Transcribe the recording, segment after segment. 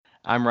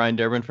I'm Ryan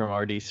Durbin from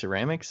RD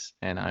Ceramics,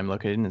 and I'm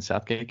located in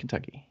Southgate,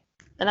 Kentucky.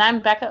 And I'm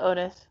Becca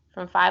Otis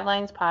from Five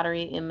Lines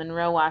Pottery in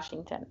Monroe,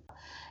 Washington.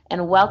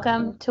 And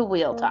welcome to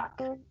Wheel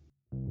Talk.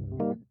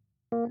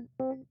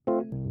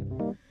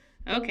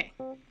 Okay.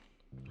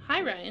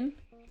 Hi, Ryan.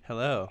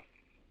 Hello.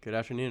 Good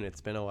afternoon.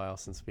 It's been a while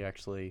since we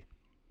actually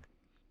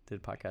did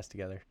a podcast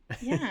together.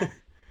 Yeah.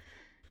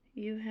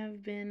 You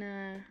have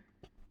been,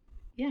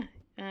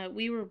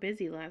 we were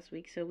busy last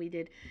week, so we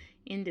did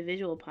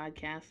individual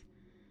podcasts.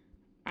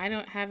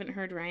 I haven't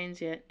heard Ryan's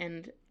yet,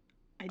 and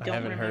I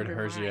haven't heard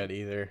hers mine. yet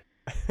either.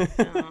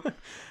 So.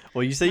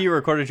 Well, you said you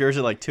recorded yours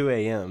at like 2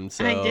 a.m.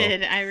 So I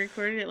did. I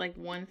recorded at like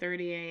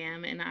 1:30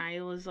 a.m. and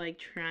I was like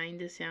trying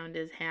to sound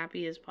as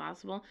happy as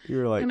possible. You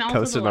were like and also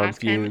coasting the on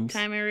last fumes.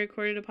 time I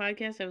recorded a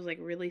podcast, I was like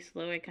really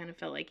slow. I kind of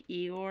felt like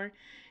Eeyore.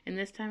 And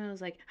this time I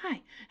was like,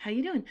 "Hi, how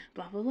you doing?"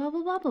 Blah blah blah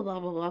blah blah blah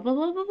blah blah blah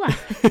blah blah blah.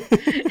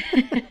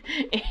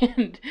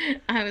 And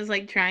I was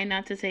like trying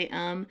not to say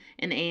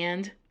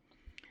and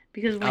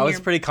because when I was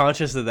pretty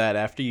conscious of that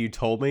after you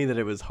told me that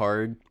it was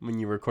hard when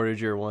you recorded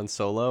your one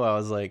solo. I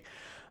was like,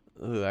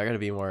 "Ooh, I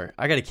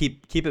gotta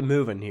keep it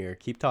moving here.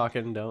 Keep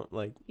talking. Don't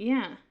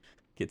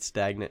get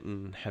stagnant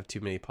and have too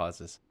many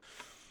pauses."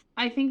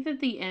 I think that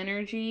the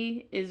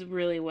energy is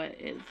really what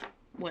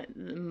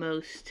the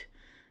most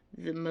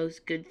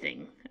good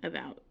thing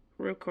about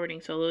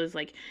recording solo is.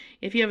 Like,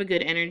 if you have a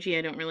good energy,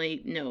 I don't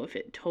really know if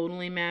it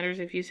totally matters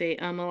if you say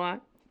a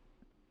lot,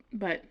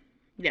 but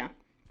yeah.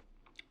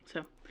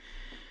 So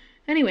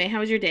anyway, how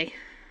was your day?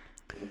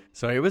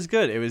 So it was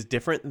good. It was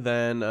different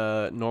than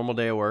a normal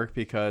day of work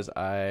because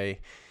I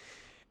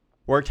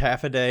worked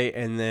half a day,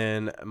 and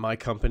then my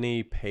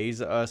company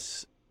pays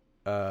us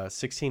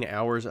 16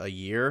 hours a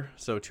year,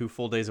 so 2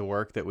 full days of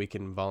work that we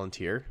can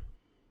volunteer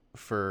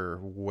for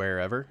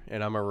wherever.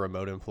 And I'm a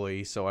remote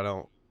employee, so I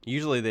don't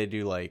usually they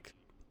do like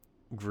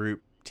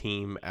group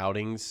team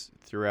outings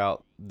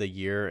throughout the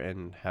year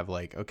and have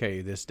like,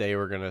 okay, this day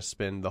we're gonna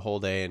spend the whole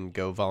day and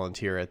go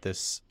volunteer at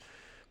this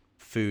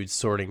food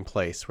sorting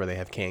place where they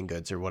have canned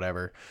goods or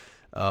whatever.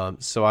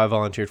 So I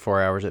volunteered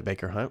 4 hours at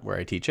Baker Hunt where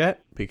I teach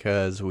at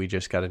because we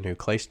just got a new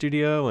clay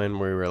studio and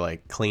we were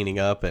like cleaning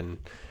up and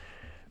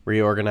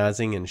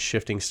reorganizing and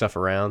shifting stuff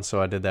around.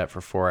 So I did that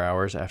for 4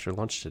 hours after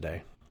lunch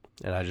today.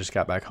 And I just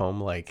got back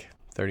home like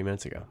 30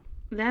 minutes ago.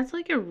 That's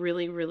like a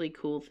really, really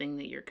cool thing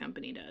that your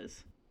company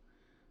does.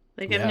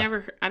 Like,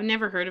 yeah. I've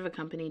never heard of a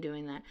company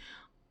doing that.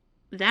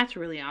 That's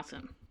really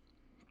awesome.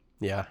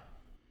 Yeah.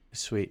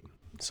 Sweet.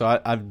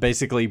 So I've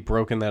basically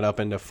broken that up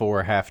into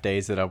 4 half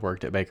days that I've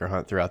worked at Baker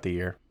Hunt throughout the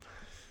year.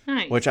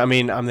 Nice. Which, I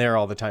mean, I'm there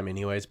all the time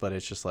anyways, but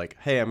it's just like,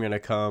 hey, I'm going to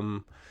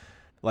come.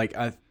 Like,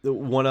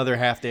 one other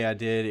half day I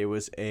did, it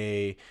was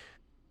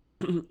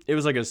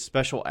like a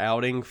special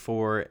outing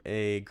for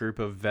a group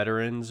of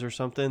veterans or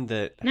something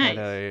that nice.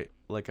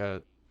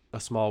 had a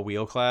small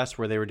wheel class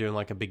where they were doing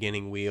like a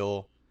beginning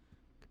wheel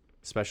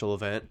special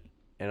event.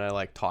 And I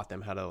like taught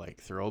them how to like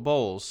throw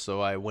bowls.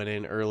 So I went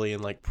in early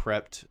and like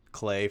prepped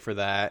clay for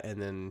that,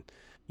 and then,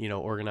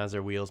 organized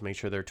their wheels, make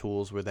sure their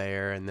tools were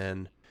there, and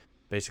then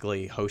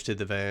basically hosted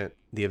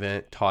the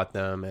event, taught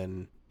them,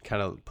 and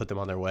kind of put them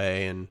on their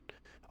way and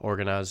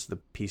organized the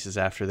pieces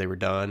after they were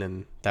done.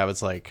 And that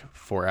was like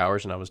 4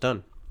 hours, and I was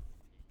done.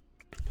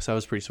 So that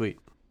was pretty sweet.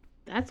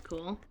 That's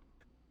cool.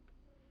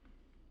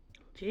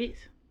 Jeez.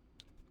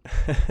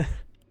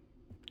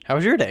 How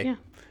was your day? Yeah.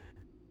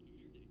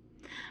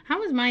 How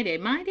was my day?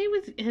 My day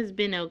has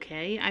been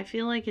okay. I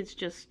feel like it's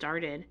just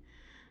started.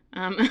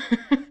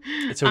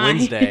 It's a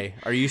Wednesday.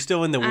 Are you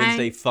still in the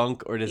Wednesday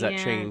funk, or does that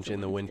change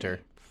in the winter?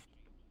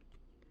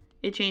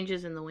 It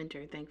changes in the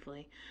winter,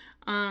 thankfully.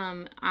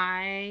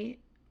 I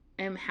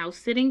am house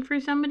sitting for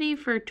somebody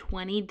for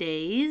 20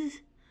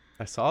 days.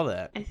 I saw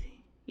that.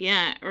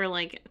 Yeah, or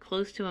like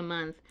close to a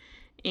month.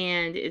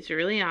 And it's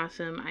really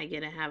awesome. I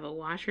get to have a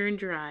washer and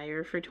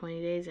dryer for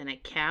 20 days and a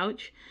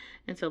couch.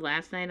 And so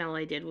last night all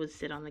I did was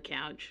sit on the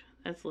couch.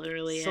 That's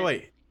literally it. So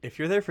wait, if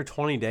you're there for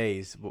 20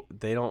 days,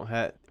 they don't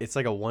have, it's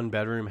like a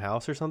 1-bedroom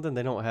house or something?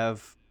 They don't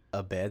have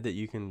a bed that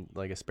you can,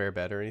 like a spare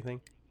bed or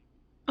anything?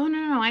 Oh,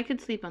 no, I could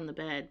sleep on the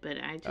bed, but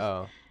I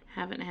just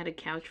haven't had a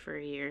couch for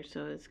a year,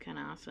 so it's kind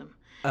of awesome.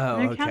 Oh,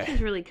 and their couch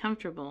is really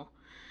comfortable.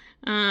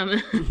 No,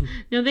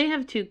 they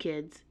have 2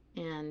 kids,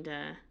 and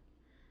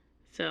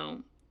so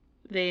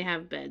they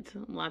have beds,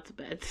 lots of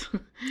beds.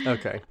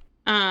 Okay.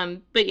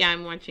 But yeah,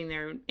 I'm watching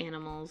their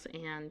animals,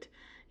 and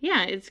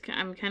yeah,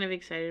 I'm kind of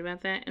excited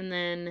about that. And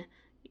then,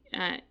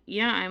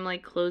 I'm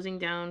like closing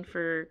down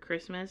for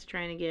Christmas,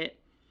 trying to get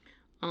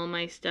all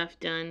my stuff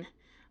done.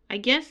 I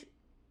guess,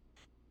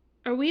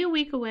 are we a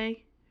week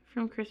away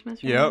from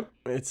Christmas? Right yep,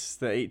 now? It's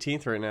the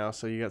 18th right now,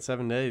 so you got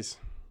 7 days.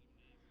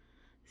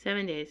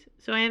 7 days.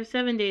 So I have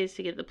 7 days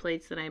to get the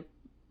plates that I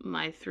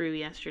threw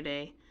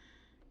yesterday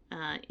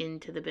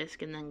into the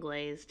bisque and then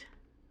glazed.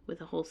 With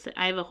a whole set.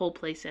 I have a whole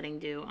place setting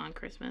due on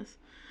Christmas.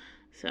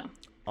 So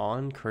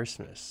on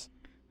Christmas.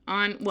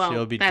 That's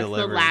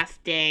the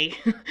last day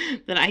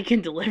that I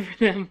can deliver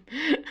them.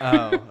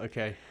 Oh,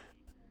 okay.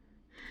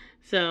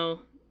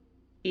 So,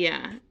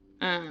 yeah.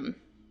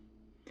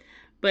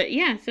 But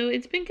yeah, so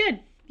it's been good.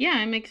 Yeah,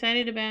 I'm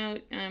excited about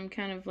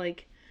kind of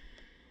like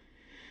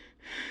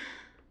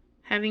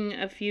having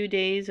a few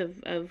days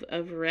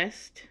of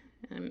rest.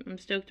 I'm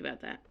stoked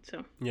about that.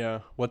 So Yeah.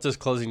 What does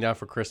closing down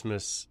for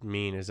Christmas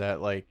mean? Is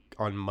that like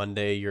on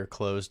Monday you're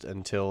closed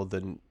until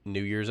the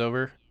New Year's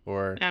over,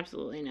 or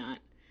absolutely not.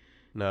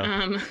 no?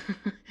 Um,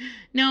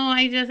 no,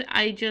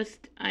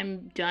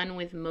 I'm done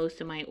with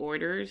most of my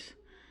orders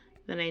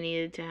that I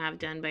needed to have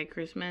done by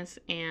Christmas,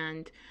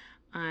 and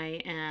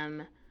I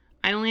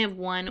only have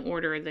one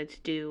order that's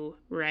due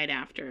right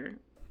after,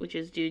 which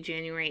is due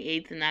January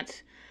 8th, and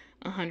that's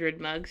 100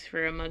 mugs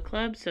for a mug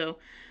club. So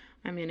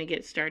I'm going to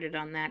get started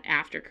on that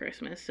after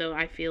Christmas. So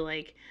I feel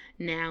like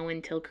now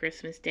until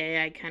Christmas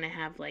Day, I kind of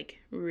have like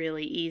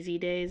really easy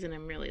days, and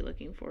I'm really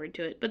looking forward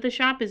to it. But the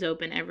shop is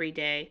open every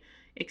day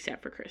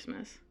except for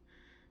Christmas.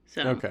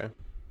 So, Okay.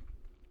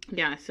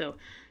 yeah, so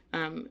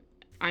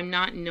I'm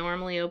not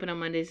normally open on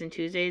Mondays and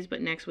Tuesdays,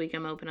 but next week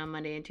I'm open on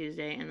Monday and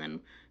Tuesday, and then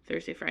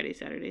Thursday, Friday,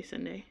 Saturday,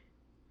 Sunday.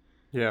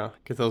 Yeah.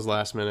 Get those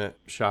last minute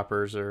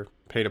shoppers or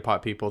pay to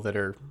pot people that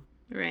are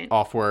Right.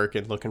 off work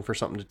and looking for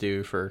something to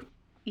do for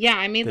Yeah,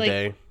 I made the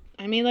day.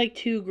 I made like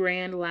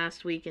 $2,000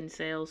 last week in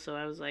sales, so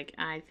I was like,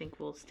 I think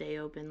we'll stay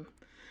open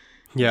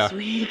Yeah. this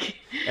week.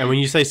 And when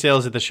you say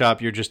sales at the shop,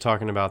 you're just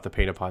talking about the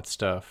pay to pot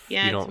stuff.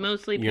 Yeah, you it's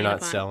mostly You're pay to not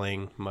pot.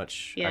 selling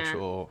much Yeah.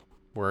 actual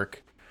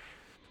work.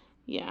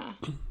 Yeah.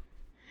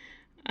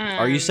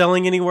 Are you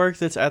selling any work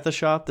that's at the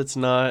shop that's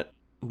not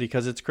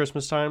because it's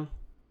Christmas time?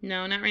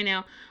 No, not right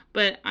now.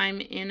 But I'm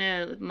in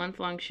a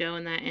month-long show,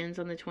 and that ends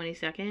on the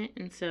 22nd,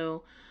 and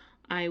so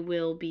I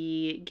will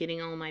be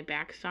getting all my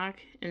back stock,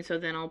 and so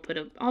then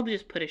I'll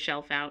just put a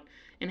shelf out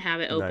and have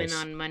it open Nice.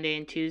 on Monday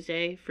and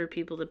Tuesday for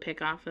people to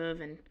pick off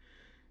of and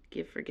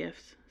give for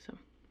gifts. So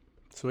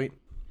Sweet.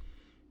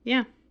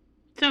 yeah.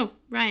 So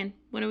Ryan,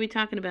 what are we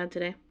talking about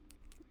today?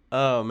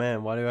 Oh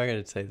man, why do I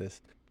gotta say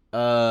this?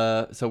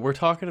 So we're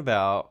talking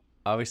about,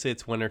 obviously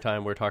it's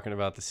wintertime, we're talking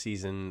about the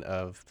season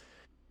of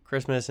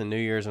Christmas and New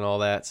Year's and all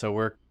that. So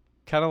we're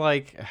kind of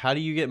like, how do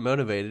you get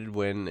motivated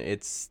when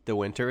it's the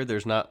winter?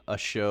 There's not a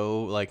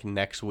show like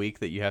next week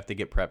that you have to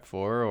get prepped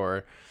for,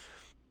 or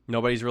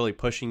nobody's really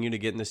pushing you to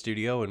get in the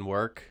studio and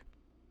work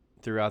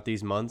throughout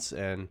these months,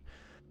 and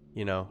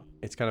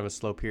it's kind of a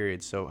slow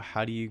period. So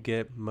how do you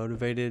get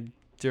motivated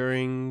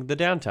during the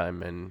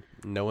downtime and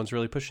no one's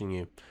really pushing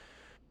you?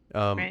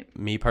 Right.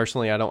 Me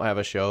personally, I don't have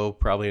a show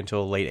probably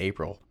until late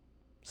April,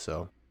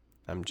 so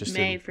I'm just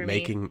May in for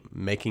me.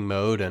 making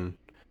mode, and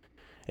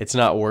it's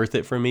not worth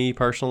it for me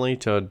personally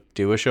to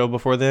do a show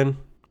before then.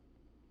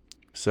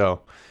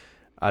 So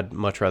I'd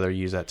much rather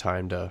use that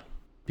time to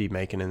be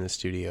making in the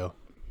studio.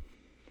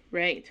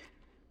 Right.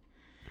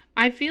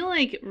 I feel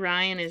like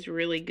Ryan is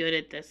really good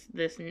at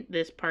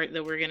this part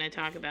that we're going to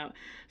talk about.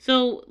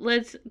 So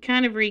let's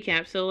kind of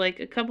recap. So like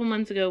a couple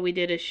months ago, we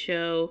did a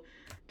show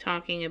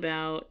talking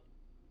about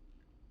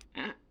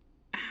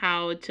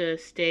how to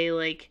stay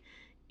like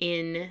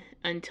in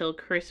until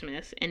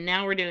Christmas, and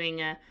now we're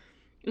doing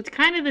it's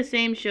kind of the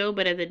same show,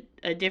 but at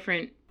a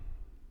different.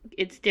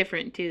 It's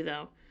different too,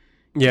 though.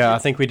 Yeah, I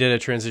think we did a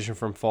transition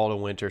from fall to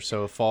winter.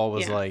 So fall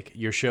was Yeah. like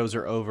your shows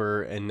are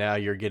over, and now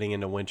you're getting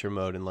into winter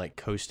mode and like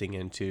coasting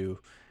into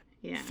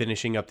Yeah.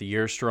 finishing up the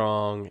year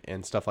strong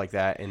and stuff like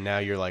that. And now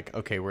you're like,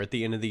 okay, we're at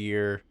the end of the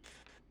year.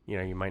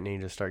 You might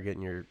need to start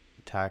getting your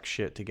tax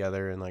shit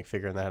together and like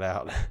figuring that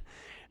out.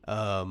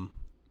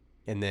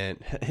 And then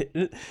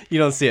you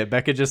don't see it.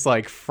 Becca just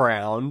like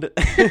frowned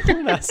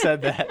when I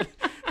said that.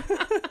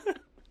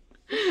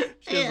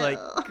 She was like,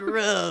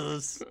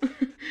 gross.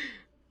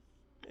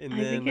 And I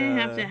think I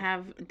have to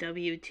have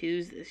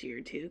W-2s this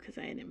year too, because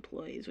I had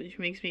employees, which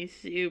makes me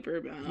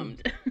super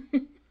bummed.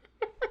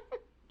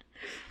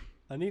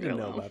 I need to Real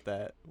know low. about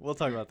that. We'll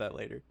talk about that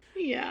later.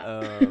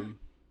 Yeah.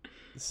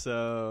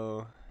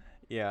 So,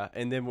 yeah.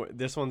 And then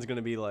this one's going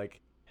to be like,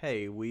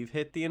 hey, we've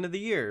hit the end of the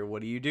year.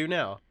 What do you do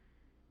now?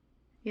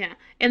 Yeah.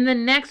 And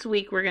then next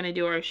week we're gonna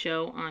do our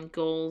show on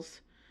goals,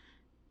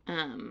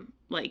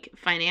 like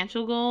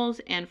financial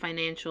goals and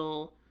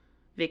financial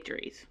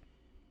victories.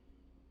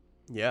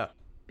 Yeah.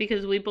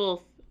 Because we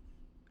both,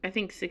 I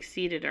think,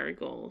 succeeded our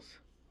goals.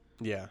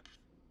 Yeah.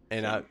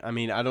 And So- I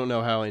mean, I don't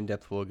know how in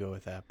depth we'll go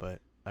with that, but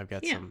I've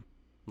got Yeah. some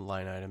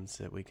line items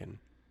that we can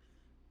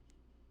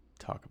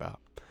talk about.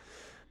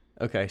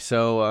 Okay.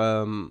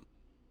 So,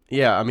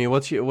 yeah, I mean,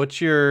 what's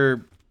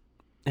your,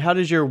 how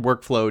does your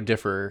workflow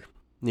differ,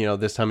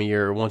 this time of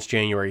year? Once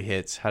January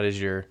hits, how does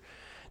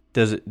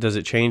does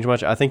it change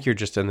much? I think you're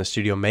just in the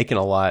studio making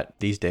a lot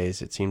these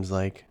days, it seems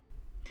like.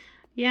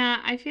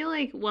 Yeah, I feel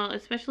like, well,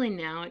 especially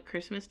now at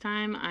Christmas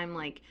time, I'm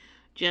like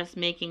just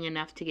making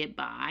enough to get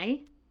by,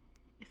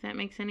 if that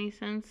makes any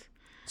sense.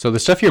 So the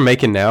stuff you're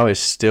making now is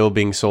still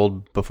being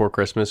sold before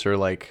Christmas, or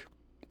like,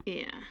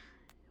 Yeah.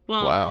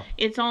 Well, wow.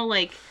 it's all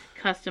like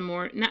custom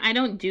order. No, I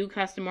don't do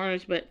custom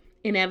orders, but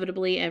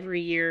inevitably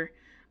every year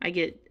I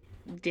get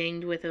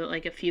dinged with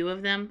like a few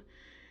of them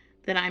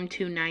that I'm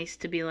too nice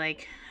to be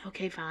like,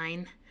 okay,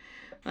 fine.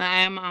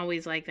 I'm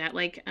always like that.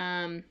 Like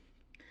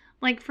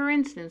Like, for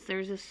instance,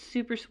 there's a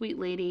super sweet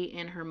lady,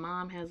 and her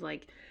mom has,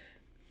 like,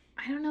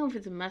 I don't know if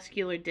it's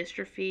muscular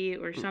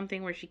dystrophy or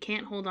something where she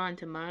can't hold on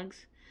to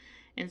mugs.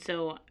 And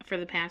so for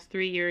the past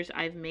 3 years,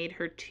 I've made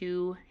her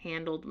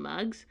 2-handled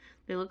mugs.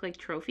 They look like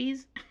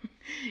trophies.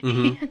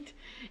 Mm-hmm.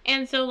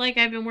 and so like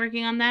I've been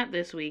working on that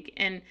this week,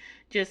 and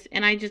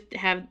I just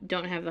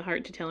don't have the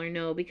heart to tell her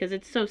no, because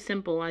it's so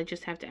simple. I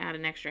just have to add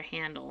an extra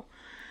handle.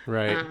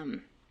 Right.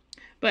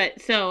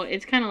 But so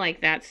it's kind of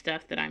like that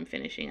stuff that I'm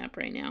finishing up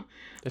right now.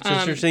 It's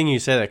interesting you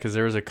say that, because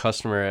there was a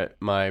customer at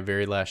my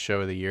very last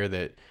show of the year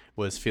that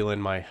was feeling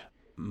my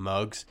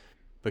mugs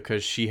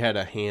because she had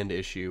a hand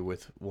issue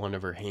with one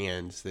of her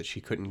hands that she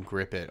couldn't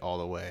grip it all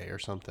the way or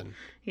something.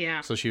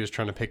 Yeah. So she was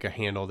trying to pick a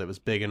handle that was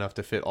big enough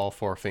to fit all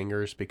 4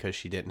 fingers because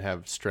she didn't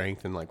have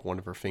strength in like one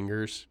of her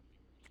fingers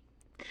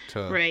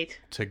to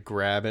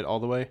grab it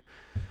all the way.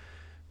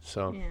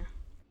 So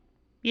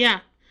yeah.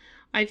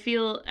 I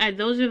feel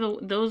those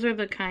are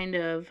the kind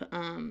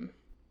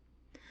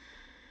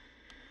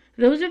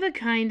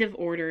of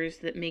orders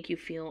that make you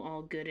feel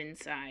all good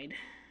inside.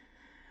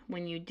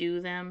 When you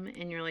do them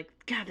and you're like,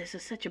 God, this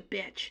is such a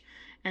bitch.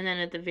 And then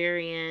at the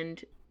very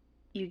end,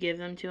 you give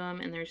them to them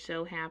and they're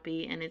so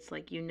happy. And it's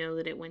like, you know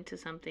that it went to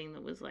something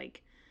that was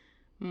like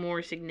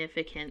more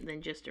significant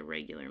than just a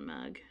regular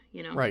mug,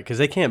 you know? Right, because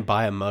they can't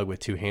buy a mug with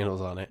 2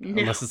 handles on it.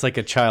 No. Unless it's like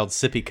a child's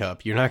sippy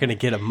cup. You're not going to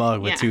get a mug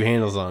with 2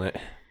 handles on it.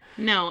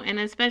 No, and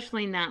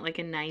especially not like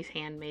a nice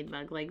handmade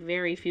mug. Like,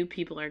 very few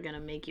people are going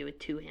to make you a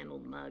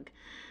 2-handled mug.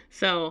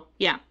 So,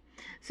 yeah.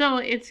 So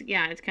it's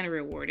kind of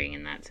rewarding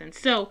in that sense.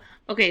 So,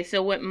 okay,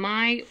 so what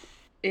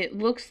it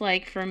looks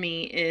like for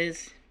me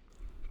is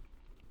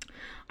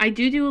I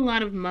do a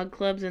lot of mug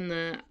clubs in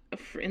the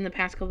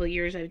past couple of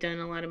years. I've done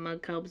a lot of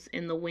mug clubs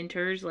in the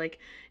winters, like,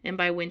 and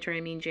by winter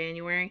I mean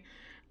January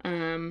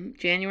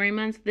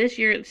months. This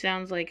year it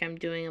sounds like I'm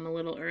doing them a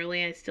little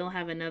early. I still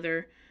have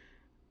another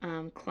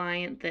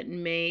client that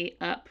may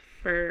re-up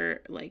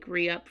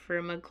for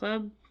a mug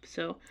club.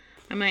 So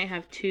I might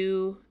have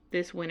 2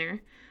 this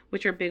winter,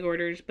 which are big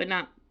orders, but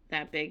not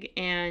that big.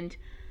 And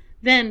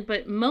then,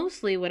 but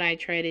mostly what I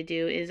try to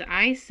do is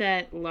I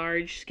set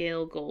large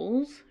scale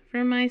goals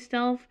for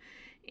myself,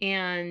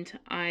 and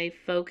I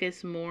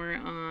focus more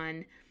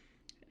on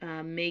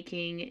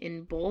making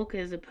in bulk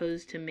as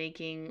opposed to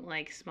making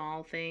like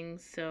small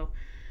things. So,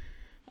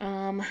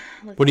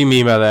 what do you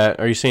mean by that?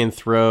 Are you saying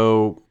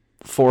throw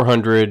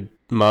 400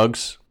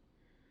 mugs?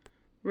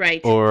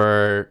 Right.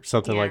 Or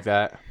something like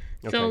that?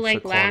 Okay, so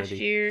like last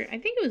year, I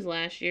think it was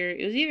last year.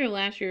 It was either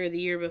last year or the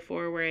year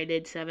before where I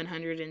did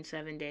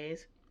 707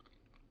 days.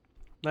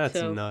 That's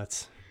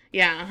nuts.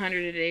 Yeah,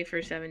 100 a day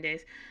for 7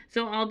 days.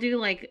 So I'll do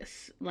like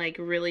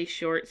really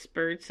short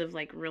spurts of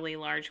like really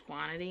large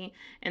quantity,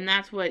 and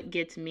that's what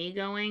gets me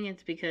going.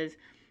 It's because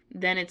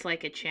then it's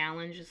like a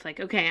challenge. It's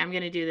like, okay, I'm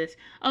going to do this.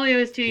 Oh, it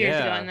was 2 years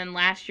ago. And then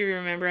last year,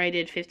 remember, I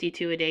did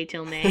 52 a day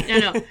till May.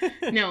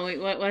 No,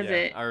 wait, what was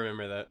it? I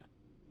remember that.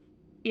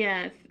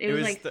 Yeah, it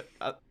was like...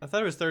 I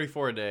thought it was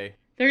 34 a day.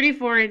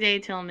 34 a day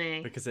till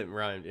May. Because it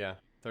rhymed, yeah.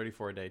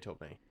 34 a day till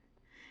May.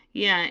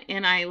 Yeah,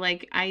 and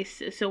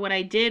so what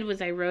I did was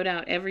I wrote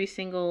out every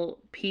single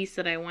piece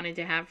that I wanted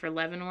to have for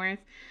Leavenworth,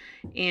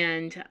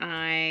 and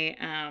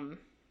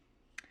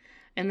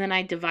then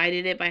I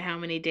divided it by how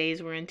many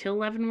days were until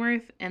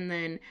Leavenworth, and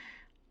then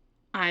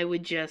I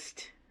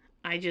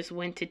just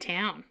went to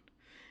town.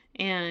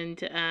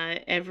 And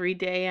every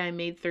day I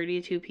made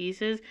 32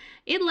 pieces.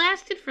 It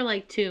lasted for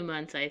like 2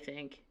 months, I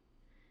think.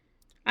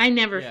 I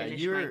never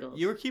finished my goals.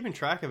 You were keeping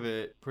track of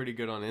it pretty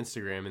good on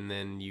Instagram, and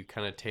then you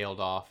kind of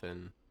tailed off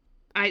and...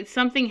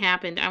 something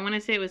happened. I want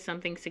to say it was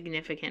something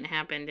significant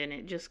happened, and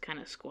it just kind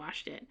of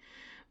squashed it.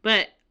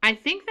 But I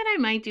think that I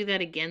might do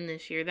that again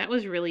this year. That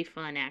was really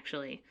fun,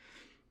 actually.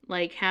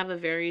 Like, have a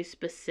very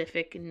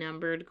specific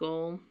numbered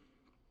goal.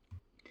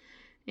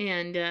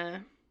 And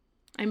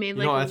I made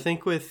like... I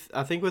think with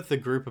the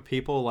group of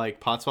people, like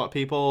Pot Swap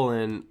people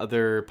and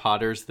other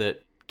potters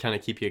that kind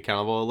of keep you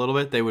accountable a little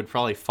bit, they would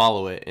probably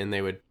follow it, and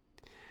they would...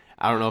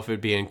 I don't know if it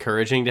would be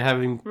encouraging to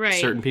having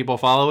certain people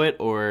follow it,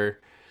 or...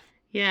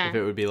 Yeah. If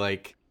it would be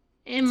like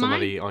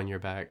somebody on your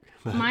back.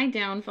 My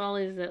downfall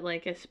is that,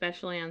 like,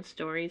 especially on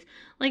stories,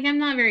 like, I'm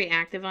not very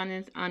active on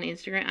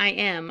Instagram.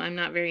 I'm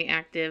not very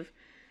active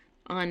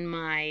on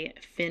my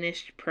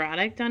finished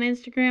product on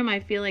Instagram.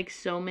 I feel like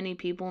so many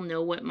people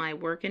know what my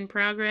work in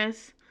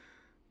progress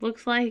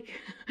looks like.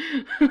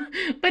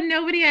 But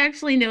nobody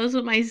actually knows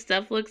what my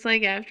stuff looks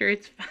like after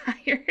it's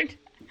fired.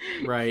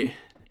 Right.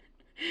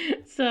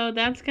 So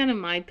that's kind of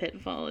my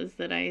pitfall, is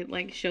that I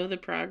like show the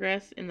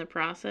progress in the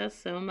process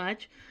so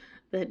much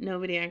that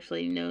nobody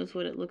actually knows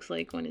what it looks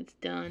like when it's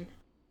done.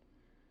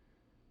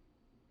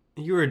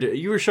 You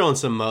were showing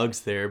some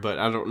mugs there, but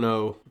I don't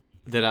know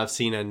that I've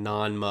seen a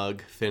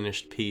non-mug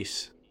finished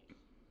piece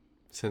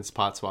since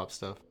Pot Swap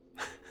stuff.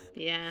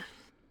 Yeah.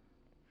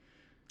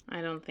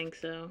 I don't think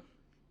so.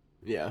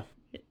 Yeah.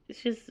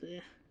 It's just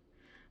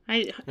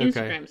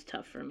Instagram's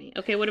tough for me.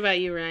 Okay, what about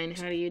you, Ryan?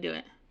 How do you do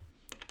it?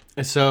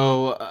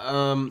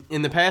 So,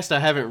 in the past, I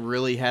haven't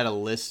really had a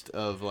list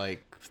of,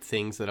 like,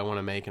 things that I want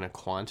to make in a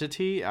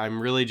quantity.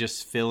 I'm really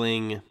just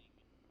filling.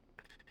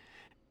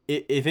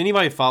 If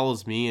anybody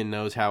follows me and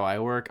knows how I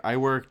work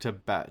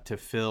to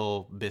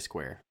fill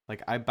Bisqueware.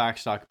 Like I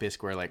backstock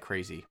Bisqueware like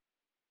crazy.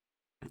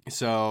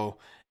 So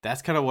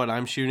that's kind of what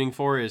I'm shooting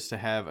for, is to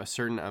have a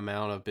certain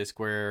amount of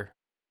Bisqueware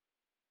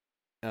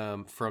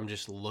from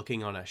just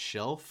looking on a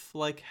shelf,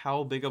 like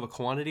how big of a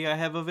quantity I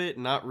have of it,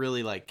 not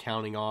really like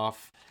counting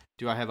off,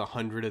 do I have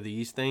 100 of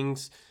these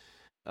things?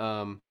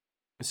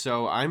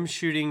 So I'm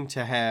shooting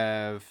to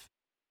have,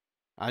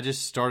 I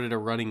just started a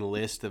running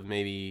list of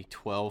maybe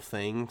 12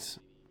 things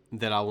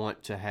that I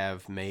want to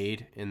have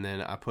made, and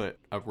then I put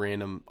a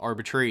random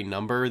arbitrary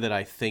number that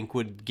I think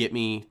would get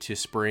me to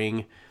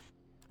spring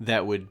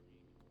that would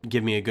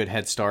give me a good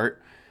head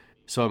start.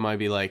 So it might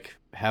be like,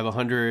 have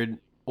 100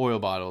 oil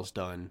bottles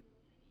done.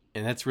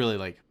 And that's really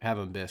like have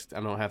them bisqued.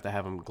 I don't have to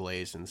have them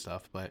glazed and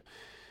stuff, but,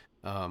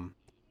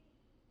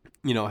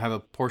 have a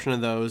portion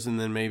of those, and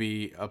then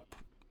maybe a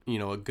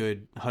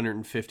good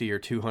 150 or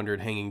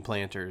 200 hanging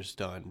planters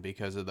done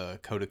because of the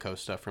Codeco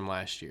stuff from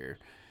last year.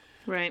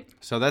 Right.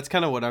 So that's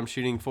kind of what I'm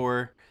shooting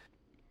for,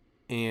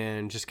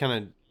 and just kind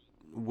of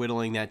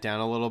whittling that down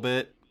a little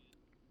bit.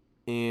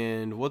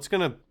 And what's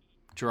going to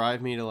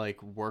drive me to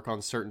like work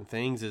on certain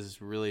things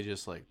is really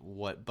just like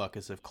what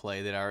buckets of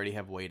clay that I already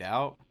have weighed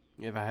out.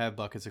 If I have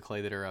buckets of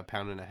clay that are 1.5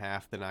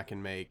 pounds, then I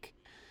can make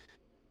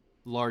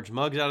large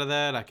mugs out of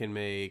that. I can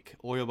make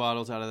oil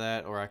bottles out of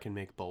that, or I can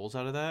make bowls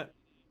out of that.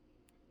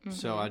 Mm-hmm.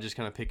 So I just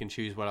kind of pick and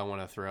choose what I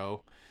want to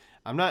throw.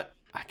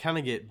 I kind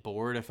of get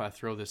bored if I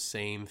throw the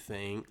same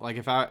thing. Like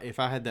if I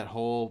had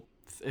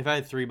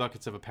 3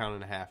 buckets of 1.5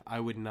 pounds, I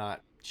would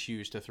not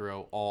choose to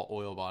throw all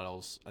oil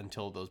bottles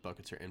until those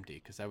buckets are empty,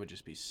 because that would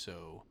just be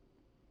so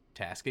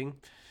tasking.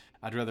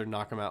 I'd rather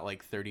knock them out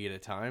like 30 at a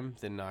time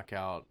than knock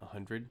out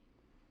 100.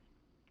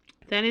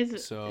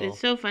 It's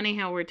so funny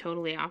how we're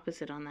totally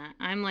opposite on that.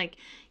 I'm like,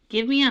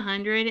 give me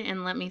 100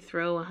 and let me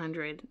throw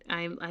 100.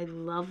 I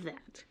love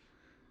that.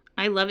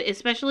 I love it,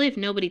 especially if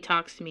nobody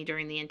talks to me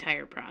during the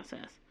entire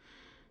process.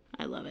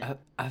 I love it.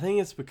 I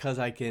think it's because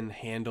I can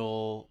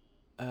handle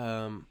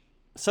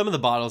some of the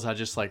bottles. I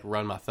just like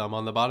run my thumb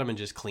on the bottom and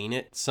just clean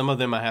it. Some of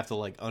them I have to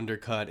like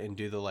undercut and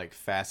do the like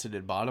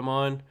faceted bottom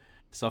on.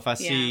 So if I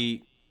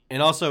see,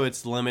 and also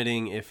it's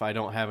limiting if I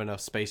don't have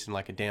enough space in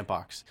like a damp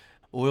box.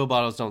 Oil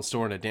bottles don't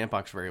store in a damp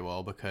box very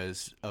well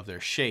because of their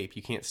shape.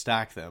 You can't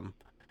stack them.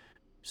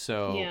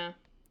 So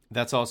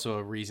that's also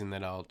a reason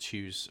that I'll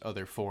choose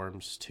other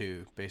forms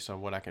too, based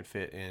on what I can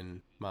fit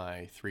in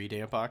my 3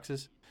 damp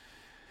boxes.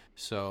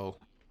 So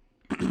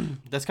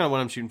that's kind of what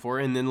I'm shooting for.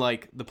 And then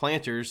like the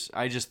planters,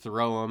 I just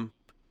throw them,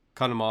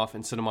 cut them off,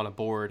 and set them on a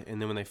board.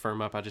 And then when they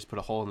firm up, I just put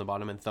a hole in the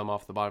bottom and thumb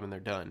off the bottom, and they're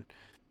done.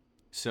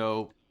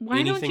 So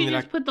why don't you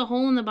just put the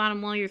hole in the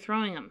bottom while you're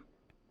throwing them?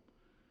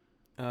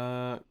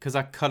 Because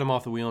I cut them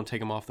off the wheel and take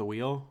them off the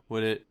wheel.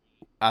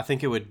 I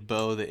think it would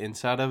bow the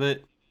inside of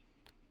it.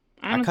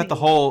 I cut the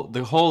hole.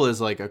 The hole is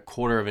like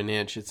 1/4 of an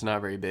inch. It's not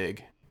very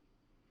big.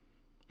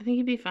 I think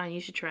you'd be fine.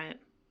 You should try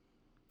it.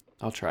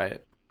 I'll try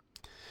it.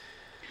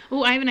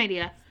 Oh, I have an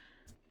idea.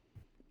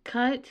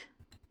 Try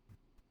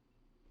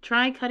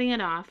cutting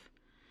it off,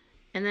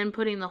 and then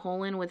putting the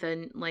hole in with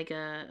the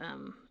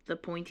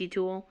pointy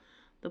tool,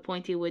 the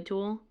pointy wood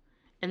tool,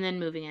 and then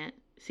moving it.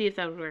 See if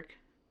that would work.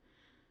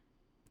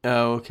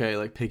 Oh, okay.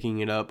 Like picking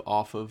it up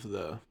off of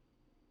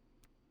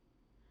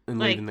and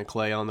leaving the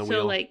clay on the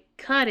wheel. So like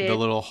cut it. The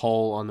little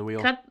hole on the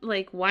wheel.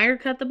 Wire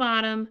cut the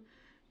bottom.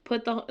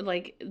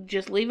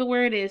 Just leave it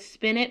where it is.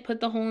 Spin it. Put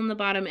the hole in the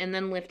bottom, and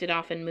then lift it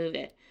off and move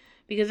it.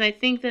 Because I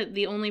think that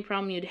the only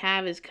problem you'd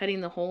have is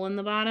cutting the hole in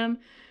the bottom.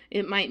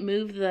 It might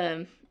move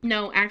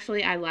No,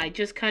 actually, I lied.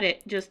 Just cut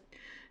it.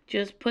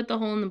 Just put the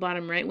hole in the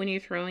bottom right when you're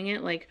throwing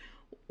it, like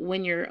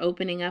when you're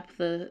opening up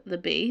the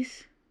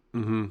base.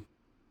 Mm-hmm.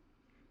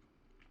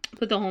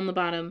 Put the hole in the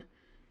bottom,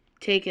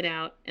 take it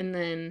out, and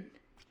then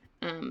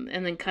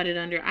cut it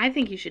under. I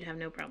think you should have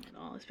no problem at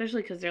all,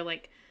 especially because they're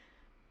like.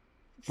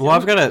 Well,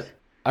 I've got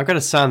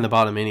to sand the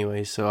bottom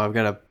anyways, so I've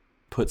got to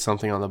put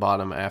something on the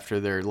bottom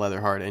after they're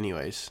leather hard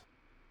anyways.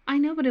 I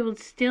know, but it would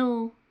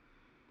still.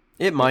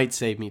 It might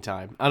save me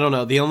time. I don't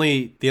know. The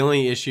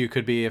only issue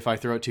could be if I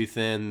throw it too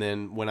thin,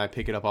 then when I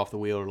pick it up off the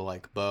wheel, it'll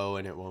like bow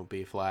and it won't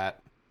be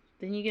flat.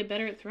 Then you get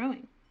better at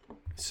throwing.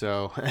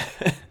 So.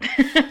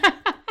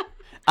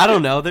 I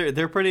don't know.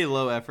 They're pretty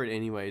low effort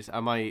anyways.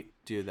 I might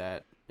do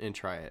that and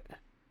try it.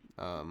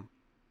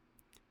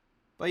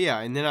 But yeah,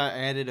 and then I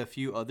added a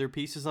few other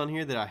pieces on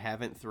here that I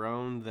haven't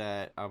thrown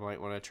that I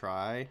might want to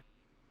try.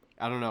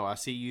 I don't know. I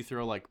see you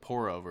throw like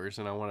pour overs,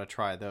 and I want to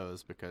try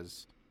those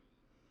because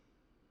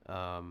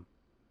I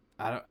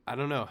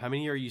don't know. How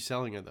many are you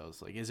selling of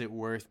those? Like, is it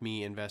worth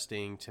me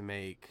investing to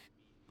make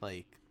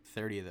like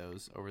 30 of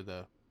those over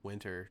the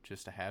winter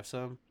just to have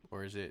some,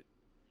 or is it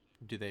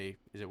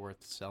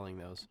worth selling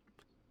those?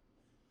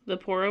 The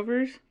pour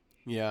overs?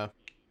 Yeah.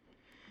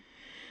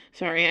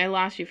 Sorry, I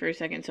lost you for a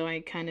second, so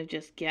I kind of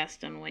just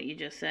guessed on what you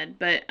just said.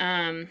 But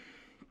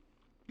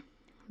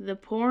the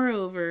pour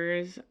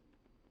overs,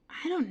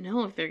 I don't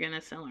know if they're gonna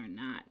sell or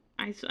not.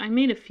 I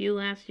made a few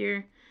last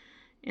year,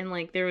 and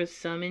like there was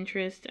some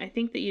interest. I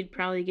think that you'd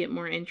probably get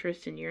more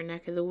interest in your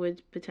neck of the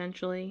woods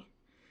potentially.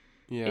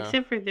 Yeah.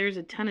 Except for there's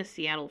a ton of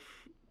Seattle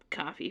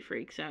coffee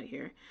freaks out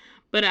here.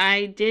 But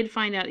I did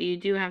find out that you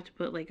do have to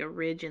put like a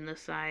ridge in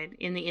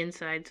the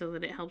inside, so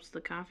that it helps the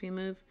coffee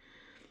move.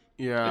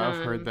 Yeah,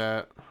 I've heard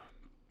that.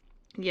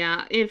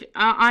 Yeah, if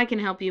I can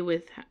help you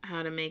with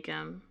how to make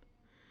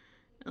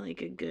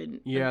like a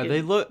good. Yeah, a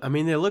good,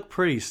 they look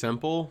pretty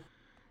simple.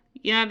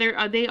 Yeah,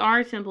 they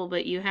are simple,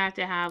 but you have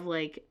to have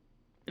like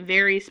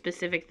very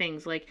specific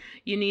things. Like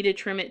you need to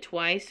trim it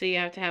twice, so you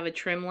have to have a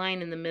trim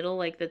line in the middle,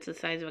 like that's the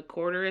size of a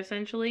quarter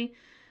essentially.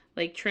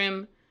 Like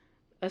trim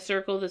a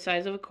circle the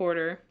size of a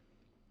quarter,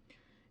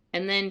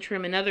 and then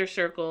trim another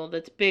circle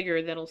that's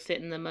bigger that'll sit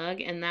in the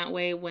mug, and that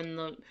way when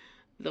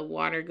the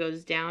water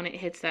goes down, it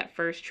hits that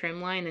first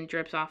trim line and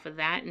drips off of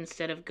that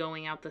instead of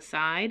going out the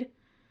side.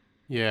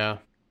 Yeah.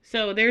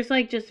 So there's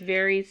like just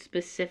very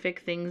specific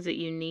things that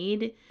you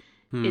need.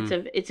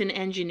 It's an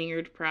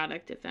engineered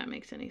product, if that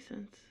makes any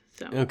sense.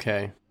 So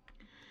okay.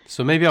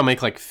 So maybe I'll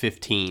make like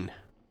 15.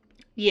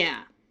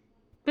 Yeah.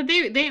 But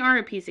they are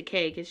a piece of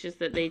cake. It's just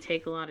that they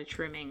take a lot of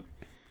trimming.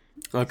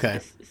 Okay.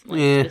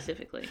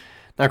 Specifically.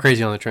 Not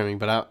crazy on the trimming,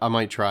 but I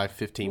might try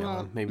 15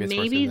 on.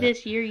 Maybe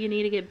this year you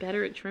need to get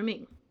better at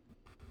trimming.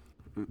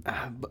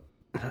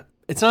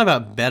 It's not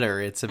about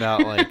better. It's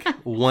about like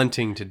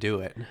wanting to do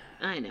it.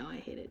 I know. I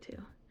hate it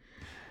too.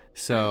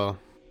 So,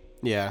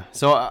 yeah.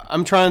 So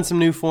I'm trying some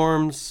new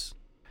forms.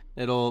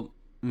 It'll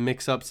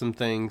mix up some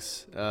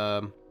things.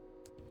 But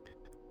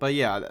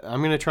yeah,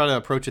 I'm going to try to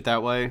approach it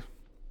that way.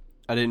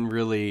 I haven't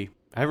really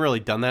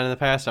done that in the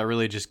past. I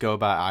really just go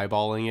about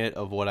eyeballing it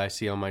of what I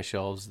see on my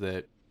shelves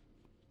that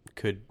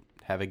could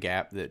have a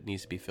gap that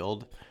needs to be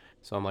filled.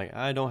 So I'm like,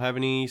 I don't have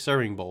any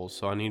serving bowls,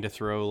 so I need to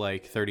throw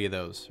like 30 of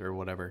those or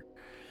whatever.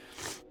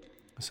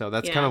 So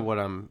that's kind of what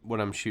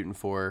I'm shooting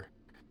for.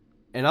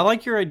 And I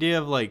like your idea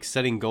of like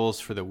setting goals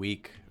for the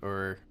week,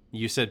 or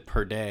you said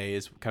per day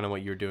is kind of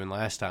what you were doing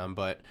last time,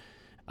 but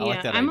I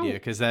like that idea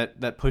because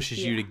that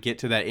pushes you to get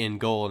to that end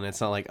goal, and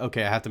it's not like,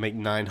 okay, I have to make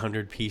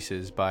 900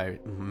 pieces by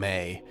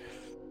May.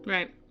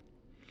 Right.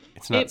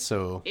 It's not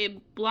so...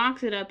 It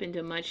blocks it up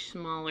into much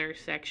smaller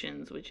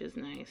sections, which is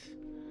nice.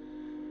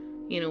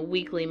 You know,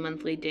 weekly,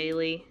 monthly,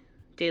 daily,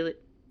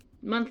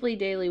 monthly,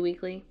 daily,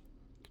 weekly.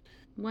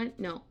 What?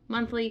 No,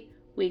 monthly,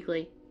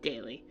 weekly,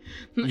 daily.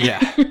 Yeah.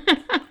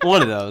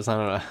 One of those,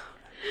 I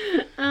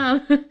don't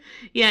know.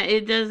 Yeah,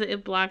 it does.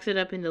 It blocks it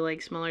up into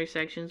like smaller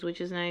sections, which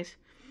is nice.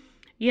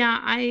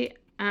 Yeah,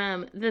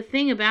 the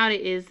thing about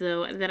it is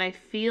though that I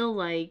feel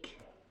like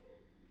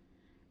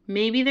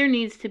maybe there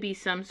needs to be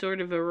some sort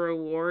of a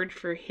reward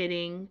for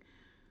hitting,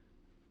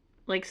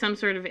 like some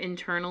sort of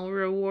internal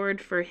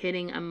reward for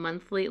hitting a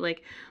monthly,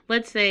 like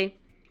let's say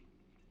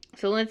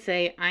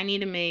I need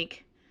to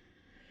make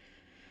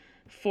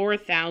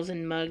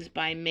 4,000 mugs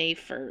by May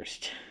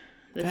 1st.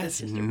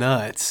 That's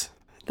nuts.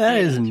 That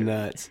is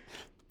nuts.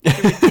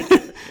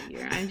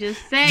 I'm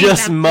just saying.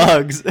 Just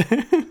mugs.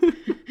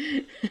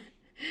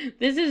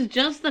 This is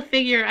just the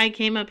figure I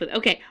came up with.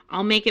 Okay,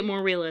 I'll make it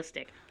more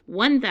realistic.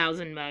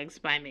 1,000 mugs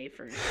by May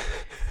 1st.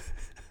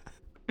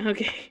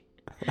 Okay.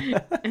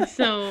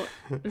 So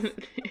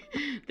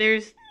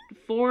there's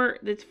 4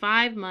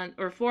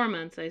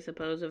 months, I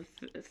suppose, of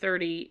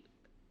 30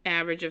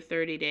 average of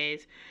 30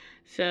 days.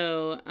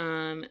 So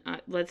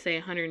let's say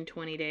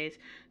 120 days.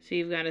 So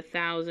you've got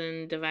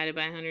 1,000 divided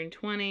by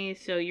 120.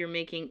 So you're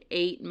making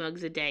 8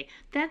 mugs a day.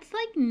 That's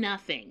like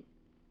nothing.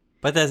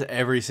 But that's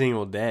every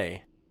single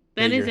day.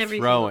 That is every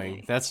throwing.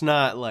 Single day. That's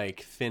not like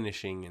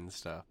finishing and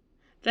stuff.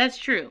 That's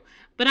true.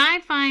 But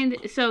I find,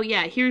 so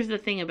yeah, here's the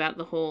thing about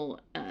the whole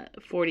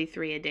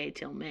 43 a day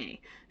till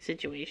May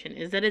situation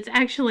is that it's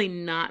actually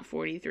not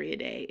 43 a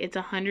day. It's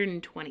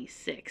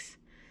 126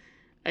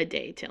 a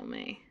day till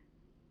May.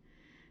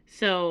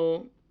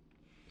 So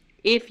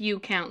if you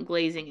count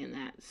glazing in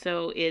that.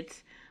 So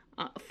it's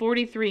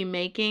 43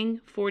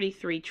 making,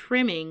 43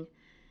 trimming,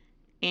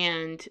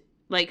 and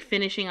like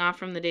finishing off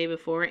from the day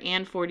before,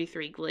 and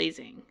 43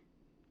 glazing.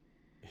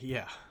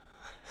 Yeah.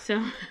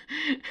 So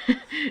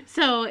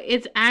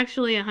it's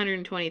actually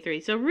 123.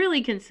 So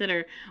really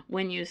consider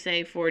when you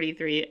say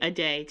 43 a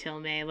day till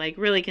May, like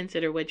really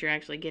consider what you're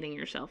actually getting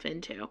yourself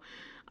into.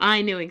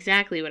 I knew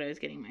exactly what I was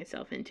getting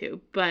myself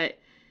into, and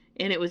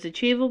it was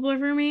achievable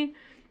for me.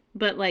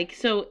 But like,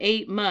 so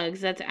 8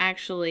 mugs, that's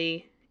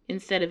actually,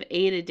 instead of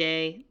 8 a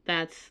day,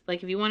 that's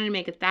like if you wanted to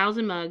make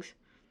 1,000 mugs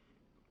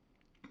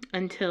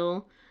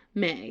until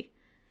May,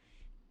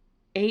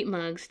 8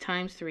 mugs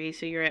times 3,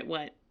 so you're at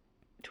what?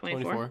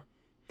 24?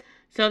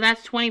 So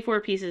that's 24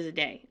 pieces a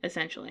day,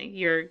 essentially.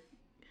 You're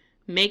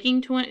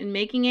making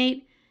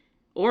 8,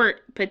 or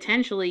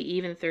potentially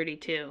even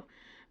 32.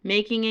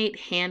 Making 8,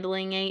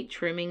 handling 8,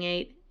 trimming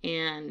 8,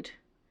 and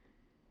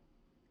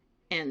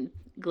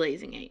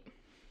glazing 8.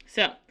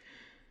 So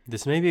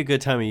this may be a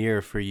good time of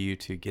year for you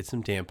to get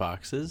some damp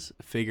boxes,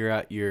 figure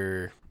out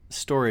your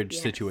storage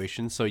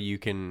situation so you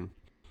can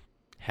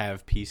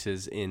have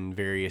pieces in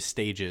various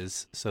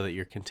stages so that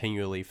you're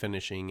continually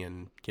finishing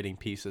and getting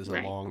pieces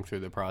Right. along through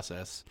the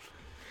process.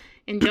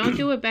 And don't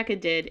do what Becca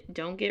did.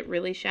 Don't get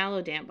really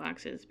shallow damp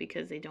boxes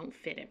because they don't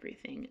fit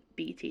everything.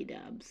 BT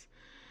dubs.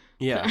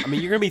 Yeah, I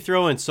mean, you're going to be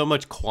throwing so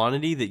much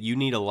quantity that you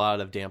need a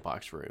lot of damp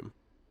box room.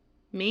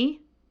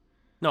 Me?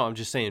 No, I'm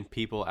just saying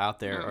people out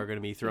there Oh, are going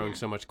to be throwing yeah.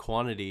 so much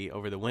quantity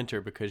over the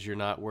winter because you're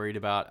not worried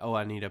about,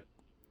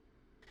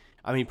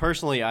 I mean,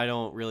 personally, I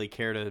don't really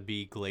care to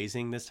be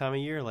glazing this time of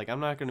year. Like, I'm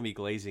not going to be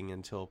glazing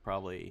until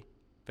probably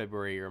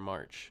February or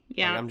March.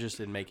 Yeah. Like, I'm just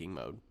in making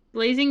mode.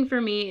 Glazing for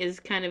me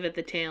is kind of at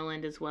the tail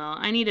end as well.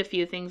 I need a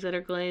few things that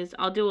are glazed.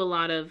 I'll do a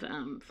lot of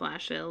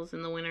flash sales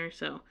in the winter,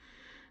 so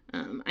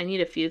I need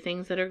a few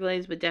things that are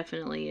glazed, but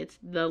definitely it's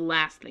the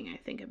last thing I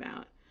think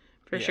about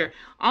for Yeah. sure.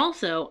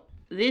 Also,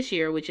 this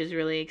year, which is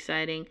really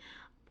exciting,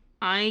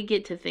 I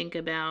get to think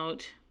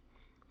about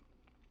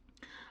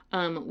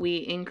we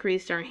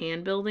increased our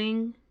hand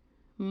building,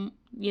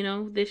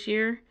 this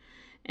year.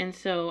 And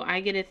so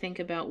I get to think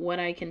about what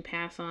I can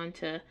pass on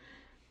to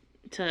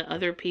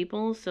other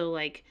people. So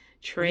like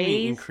What do you mean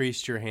trays.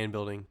 increased your hand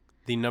building?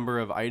 The number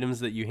of items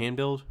that you hand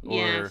build? Or...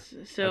 Yes.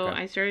 So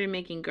Okay. I started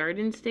making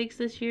garden stakes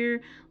this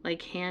year,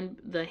 like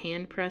the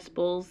hand press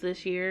bowls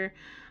this year.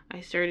 I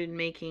started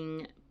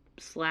making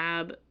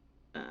slab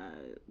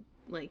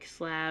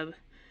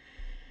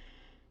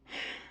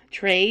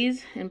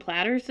trays and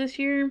platters this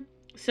year.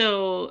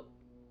 So,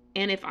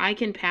 and if I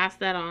can pass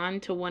that on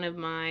to one of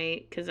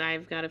because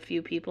I've got a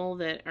few people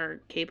that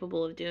are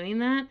capable of doing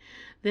that,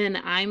 then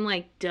I'm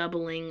like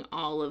doubling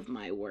all of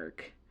my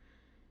work.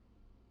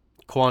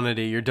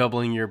 Quantity, you're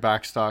doubling your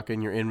backstock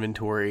and your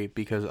inventory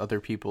because other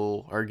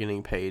people are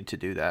getting paid to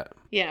do that.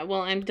 Yeah,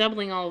 well, I'm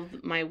doubling all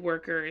of my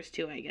workers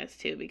too, I guess,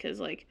 too, because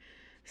like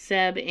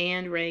Seb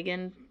and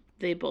Reagan,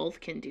 they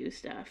both can do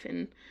stuff.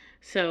 And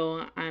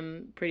so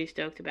I'm pretty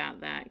stoked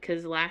about that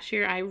because last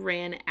year I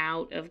ran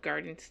out of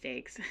garden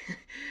stakes.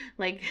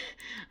 Like,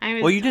 I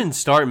was. Well, you didn't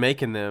start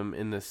making them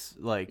in this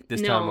time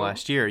No.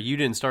 last year. You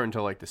didn't start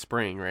until like the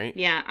spring, right?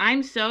 Yeah,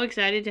 I'm so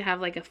excited to have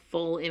like a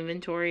full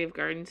inventory of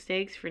garden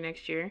stakes for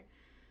next year.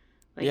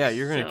 Like, Yeah,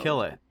 you're gonna so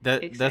kill it.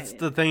 That's excited.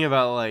 the thing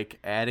about like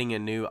adding a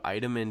new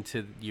item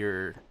into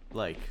your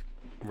like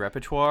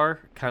repertoire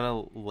kind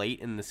of late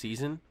in the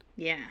season.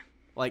 Yeah.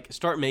 Like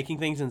start making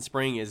things in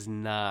spring is you're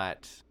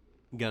not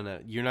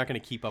gonna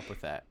keep up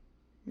with that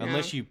No.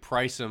 unless you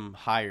price them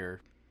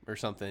higher or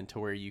something to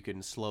where you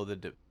can slow the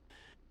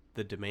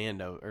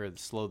demand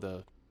slow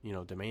the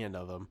demand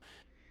of them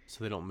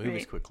so they don't move as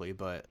Right. quickly.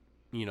 But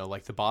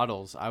like the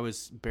bottles, I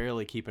was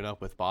barely keeping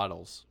up with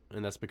bottles,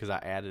 and that's because I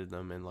added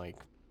them in like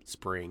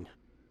spring.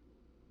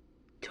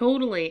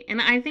 Totally.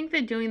 And I think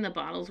that doing the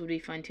bottles would be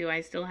fun too.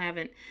 I still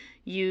haven't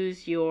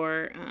used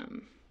your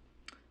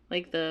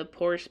like the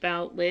pour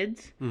spout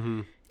lids.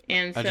 Mm-hmm.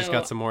 And so I just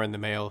got some more in the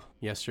mail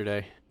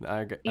yesterday.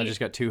 I just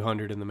got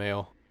 200 in the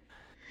mail.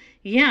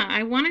 yeah,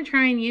 I want to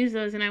try and use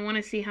those and I want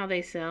to see how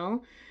they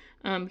sell.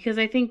 Because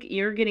I think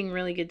you're getting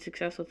really good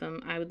success with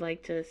them. I would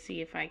like to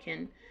see if I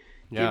can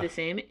Yeah. do the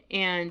same.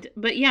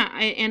 But yeah,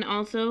 and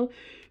also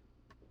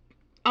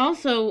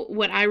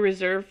what I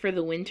reserve for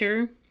the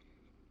winter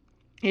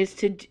is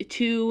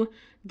to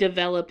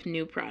develop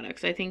new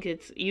products. I think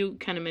you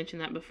kind of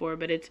mentioned that before,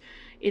 but it's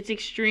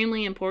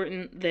extremely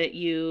important that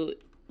you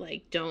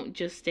like don't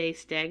just stay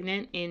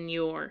stagnant in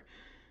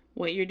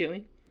what you're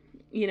doing.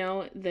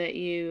 That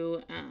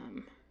you're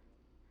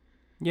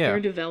Yeah.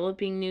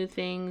 developing new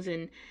things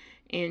and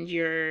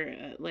you're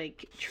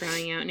like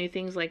trying out new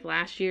things. Like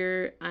last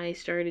year I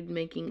started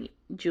making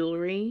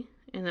jewelry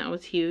and that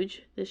was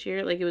huge this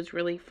year. Like it was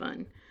really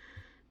fun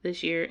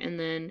this year. And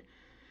then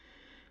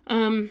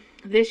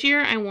this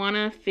year I want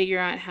to figure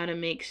out how to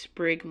make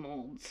sprig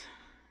molds.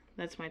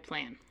 That's my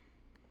plan.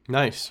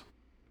 Nice.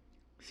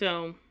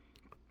 So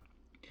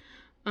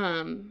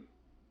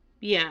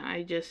yeah,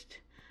 I just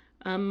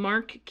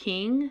Mark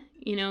King,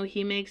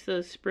 he makes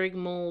those sprig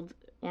mold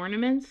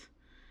ornaments,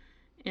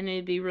 and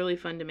it'd be really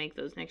fun to make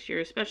those next year,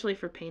 especially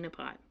for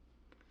Paint-A-Pot.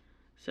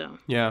 So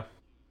Yeah.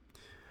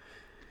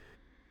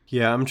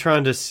 Yeah, I'm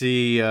trying to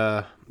see.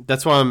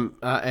 That's why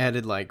I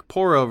added like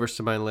pour overs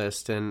to my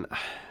list, and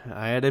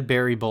I added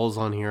berry bowls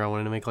on here. I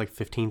wanted to make like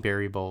 15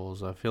 berry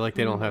bowls. I feel like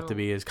they don't have to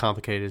be as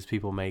complicated as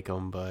people make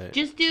them, but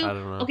just do I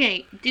don't know.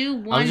 okay. Do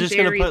one just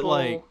gonna berry put, bowl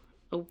like-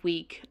 a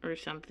week or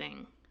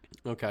something.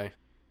 Okay.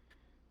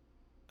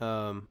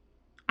 I'm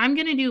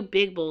gonna do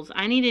big bowls.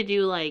 I need to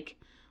do like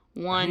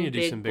one I need to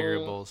big do some bigger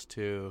bowl. bowls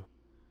too.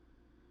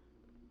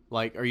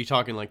 Like, are you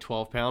talking like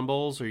 12-pound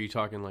bowls, or are you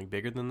talking like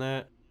bigger than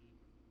that?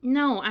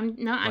 No, I'm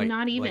not. I'm Like- not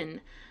like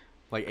even.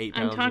 Like 8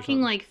 I'm pounds? or talking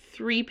something? like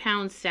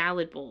 3-pound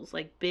salad bowls,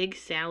 like big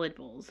salad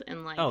bowls,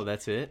 and like. Oh,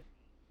 that's it.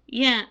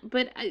 Yeah,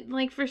 but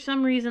like for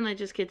some reason that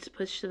just gets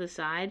pushed to the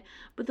side.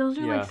 But those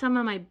are Yeah. like some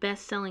of my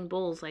best selling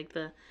bowls. Like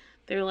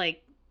they're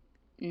like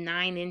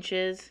 9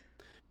 inches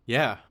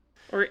Yeah.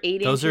 or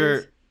 8 Those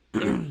inches.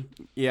 are,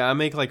 yeah, I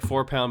make like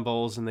 4-pound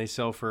bowls and they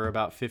sell for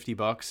about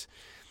 $50,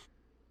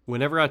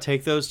 whenever I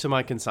take those to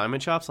my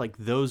consignment shops, like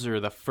those are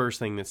the first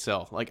thing that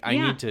sell. Like I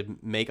Yeah. need to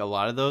make a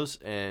lot of those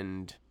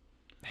and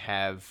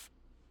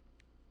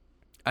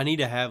I need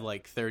to have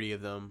like 30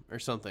 of them or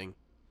something,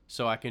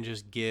 so I can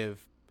just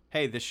give,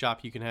 hey, this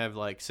shop you can have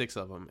like 6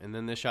 of them, and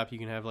then this shop you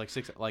can have like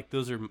 6. Like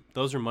those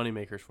are money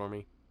makers for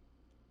me.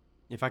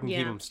 If I can keep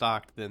Yeah. them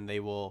stocked, then they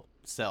will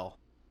sell.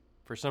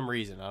 For some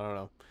reason, I don't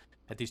know.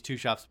 At these 2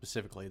 shops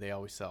specifically, they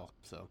always sell.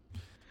 So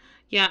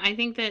Yeah, I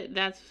think that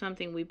that's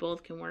something we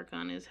both can work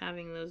on, is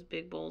having those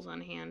big bowls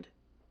on hand.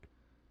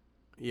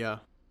 yeah.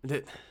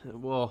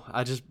 Well,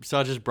 I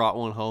just brought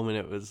one home and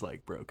it was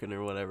like broken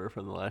or whatever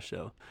from the last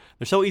show.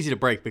 They're so easy to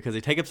break because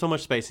they take up so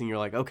much space, and you're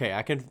like, okay,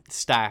 I can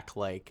stack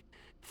like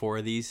 4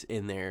 of these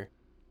in there,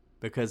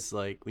 because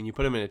like when you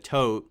put them in a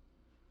tote,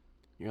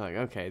 you're like,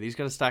 okay, these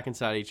got to stack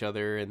inside each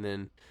other, and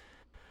then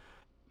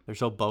they're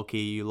so bulky.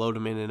 You load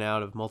them in and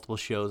out of multiple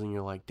shows, and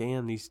you're like,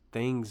 damn, these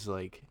things,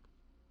 like,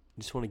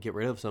 you just want to get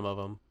rid of some of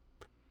them.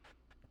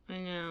 I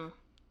know.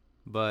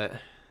 But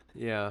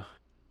yeah.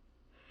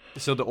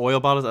 So the oil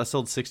bottles, I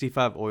sold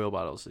 65 oil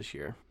bottles this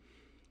year.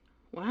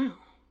 Wow.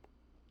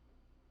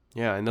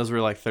 Yeah, and those were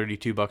like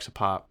 $32 a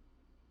pop.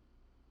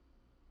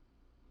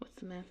 What's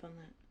the math on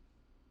that?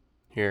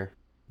 Here,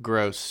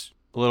 gross,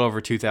 a little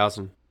over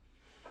 2,000.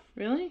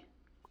 Really?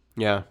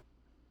 Yeah,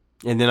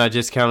 and then I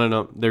discounted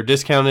them. They're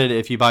discounted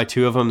if you buy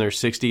 2 of them. They're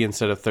 60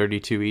 instead of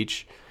 32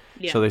 each.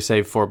 Yeah. So they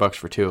save $4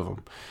 for 2 of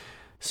them.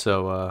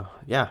 So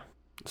yeah,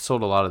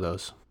 sold a lot of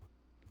those.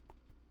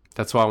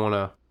 That's why I want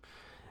to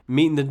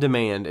meet the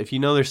demand. If you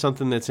know there's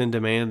something that's in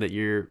demand that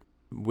you're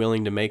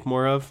willing to make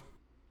more of,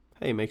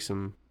 hey, make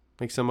some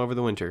over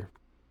the winter.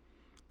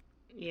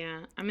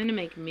 Yeah, I'm gonna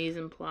make mise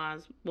en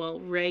place. Well,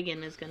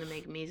 Reagan is gonna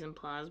make mise en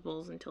place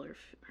bowls until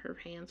her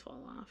hands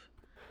fall off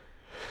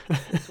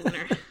this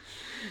winter.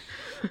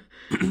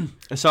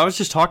 So I was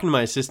just talking to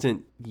my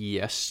assistant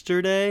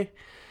yesterday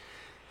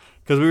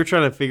because we were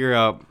trying to figure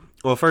out.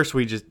 Well, first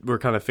we're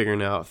kind of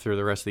figuring out through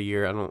the rest of the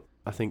year.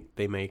 I think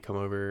they may come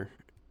over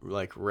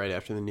like right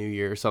after the new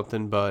year or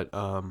something, but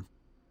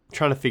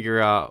trying to figure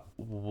out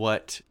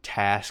what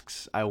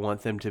tasks I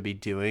want them to be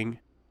doing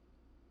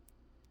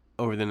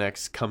over the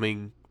next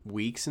coming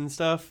weeks and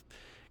stuff,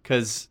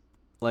 because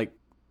like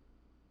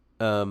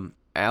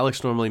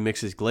Alex normally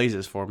mixes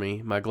glazes for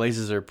me. My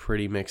glazes are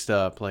pretty mixed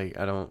up. Like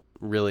I don't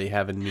really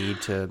have a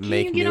need to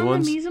make new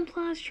ones. Can you get on the mise en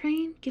place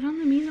train? Get on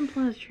the mise en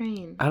place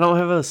train. I don't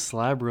have a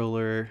slab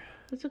roller.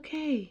 That's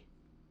okay.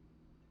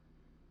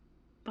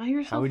 Buy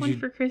yourself one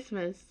for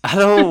Christmas. I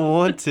don't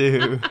want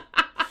to.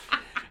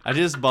 I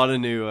just bought a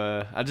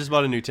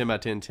new 10 by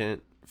 10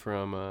 tent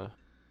from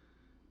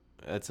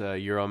that's a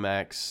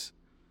Euromax.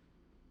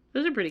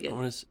 Those are pretty good. I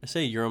want to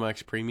say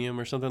Euromax Premium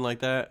or something like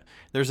that.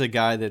 There's a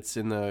guy that's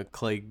in the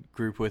clay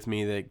group with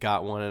me that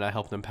got one, and I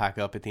helped him pack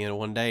up at the end of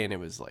one day, and it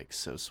was like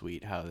so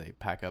sweet how they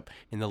pack up.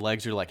 And the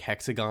legs are like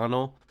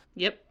hexagonal.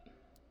 Yep.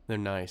 They're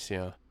nice,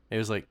 yeah. It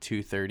was like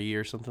 $230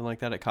 or something like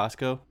that at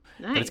Costco.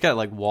 Nice. But it's got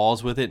like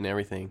walls with it and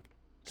everything.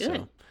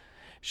 Good. So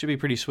should be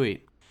pretty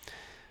sweet.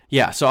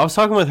 Yeah, so I was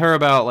talking with her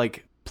about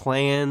like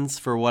plans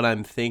for what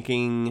I'm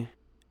thinking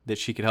that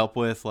she could help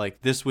with.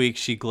 Like this week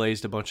she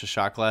glazed a bunch of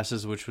shot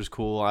glasses, which was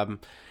cool.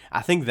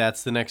 I think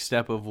that's the next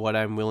step of what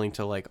I'm willing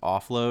to like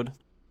offload,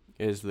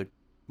 is the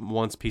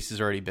once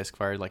pieces are already bisque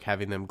fired, like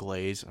having them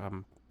glaze.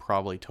 I'm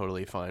probably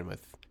totally fine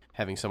with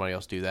having somebody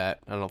else do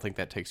that. I don't think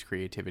that takes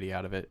creativity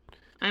out of it.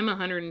 I'm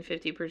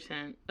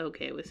 150%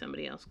 okay with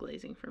somebody else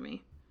glazing for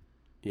me.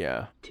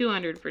 Yeah.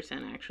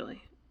 200%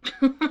 actually.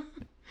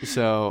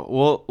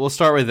 So we'll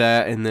start with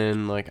that, and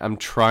then like I'm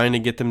trying to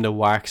get them to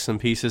wax some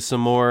pieces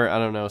some more. I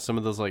don't know, some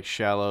of those like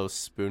shallow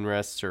spoon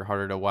rests are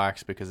harder to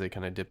wax because they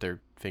kind of dip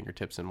their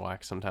fingertips in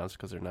wax sometimes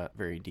because they're not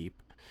very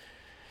deep.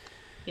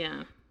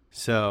 Yeah.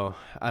 So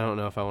I don't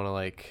know if I want to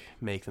like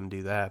make them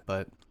do that,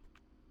 but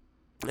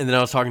and then I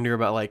was talking to her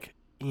about like,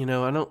 I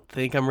don't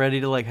think I'm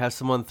ready to like have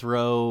someone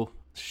throw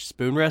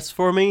spoon rests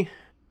for me.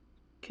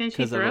 Can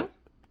she throw?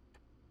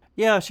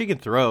 Yeah, she can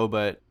throw,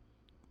 but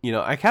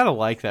I kind of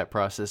like that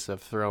process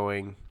of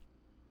throwing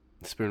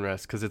spoon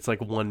rest because it's like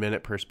 1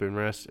 minute per spoon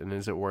rest, and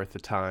is it worth the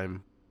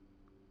time?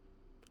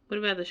 What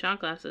about the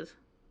shot glasses?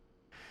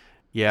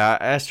 Yeah,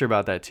 I asked her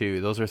about that too.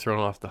 Those are thrown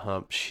off the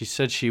hump. She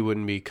said she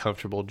wouldn't be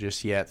comfortable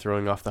just yet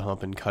throwing off the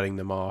hump and cutting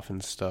them off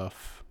and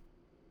stuff.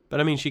 But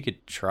I mean, she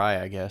could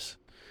try, I guess.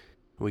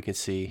 We could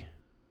see.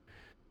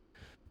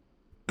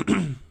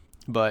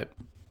 But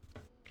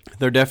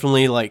they're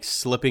definitely like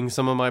slipping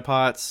some of my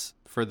pots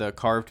for the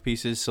carved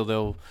pieces, so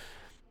they'll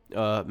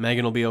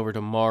Megan will be over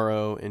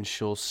tomorrow, and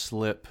she'll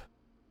slip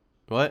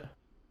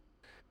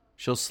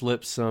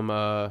some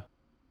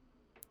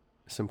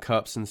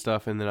cups and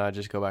stuff, and then I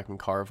just go back and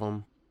carve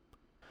them.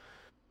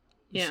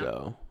 Yeah.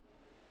 So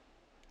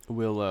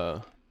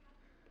we'll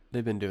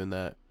they've been doing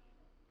that,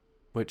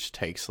 which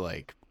takes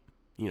like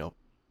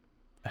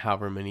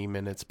however many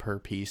minutes per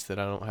piece that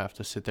I don't have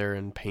to sit there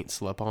and paint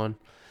slip on.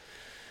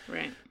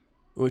 Right.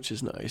 Which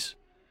is nice.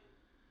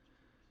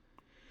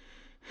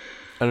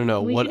 I don't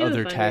know. We What should do a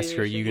other tasks fundraiser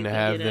are you so going to we can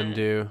have get them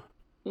do?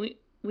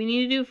 We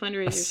need to do a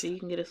fundraiser That's- so you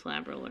can get a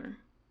slab roller.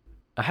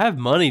 I have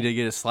money to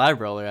get a slab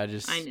roller. I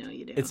know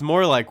you do. It's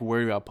more like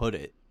where do I put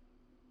it?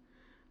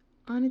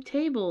 On a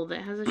table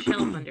that has a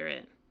shelf under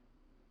it.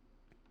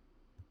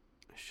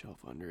 A shelf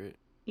under it.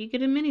 You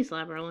get a mini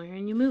slab roller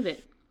and you move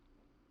it.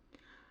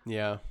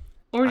 Yeah.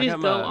 Or I just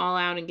got go my- all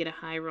out and get a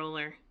high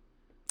roller.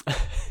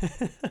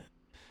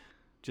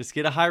 Just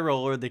get a high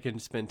roller that can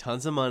spend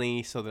tons of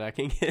money so that I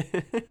can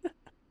get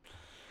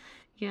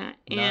Yeah,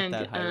 not and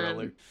that high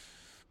roller.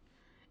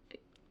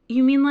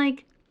 you mean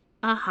like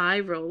a high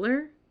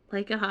roller?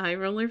 Like a high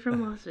roller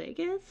from Las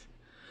Vegas?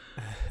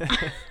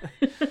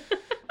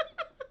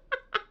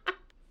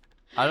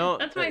 I don't.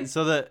 That's my-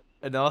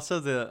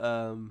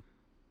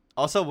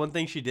 Also one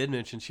thing she did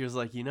mention, she was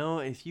like,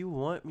 if you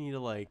want me to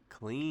like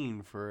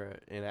clean for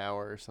an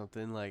hour or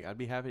something, like I'd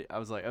be happy. I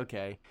was like,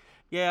 okay,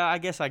 yeah, I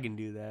guess I can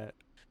do that.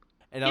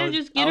 And Yeah, I was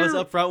just get her-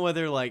 upfront with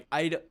her, like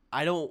I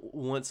don't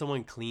want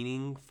someone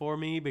cleaning for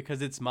me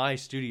because it's my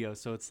studio,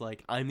 so it's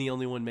like I'm the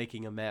only one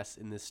making a mess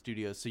in this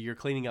studio, so you're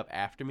cleaning up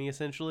after me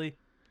essentially.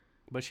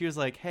 But she was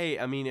like, hey,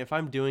 I mean, if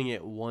I'm doing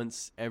it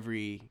once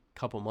every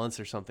couple months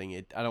or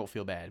something, I don't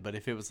feel bad. But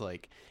if it was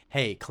like,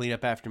 hey, clean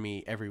up after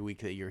me every week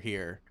that you're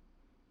here,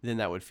 then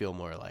that would feel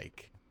more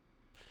like...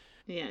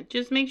 Yeah,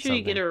 just make sure you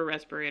get Something. her a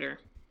respirator.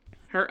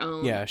 Her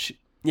own. Yeah,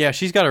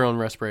 she's got her own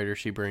respirator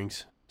she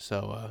brings.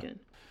 So, Good.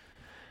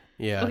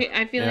 yeah. Okay,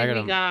 I feel And I like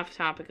got we got off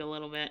topic a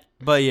little bit.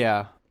 But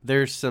yeah,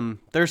 there's some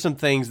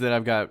things that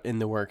I've got in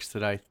the works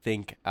that I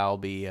think I'll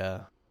be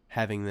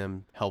having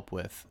them help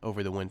with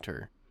over the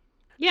winter.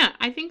 Yeah,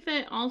 I think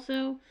that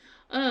also,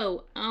 I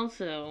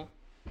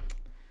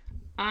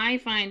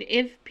find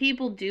if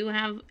people do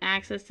have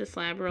access to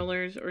slab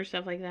rollers or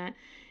stuff like that,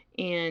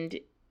 and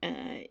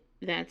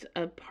that's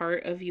a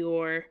part of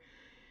your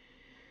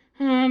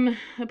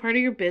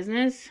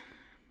business,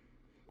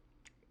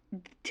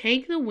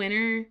 take the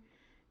winter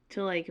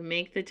to like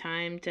make the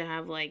time to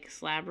have like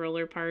slab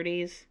roller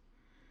parties,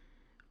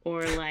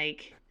 or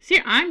like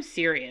I'm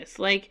serious.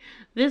 Like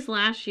this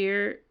last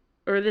year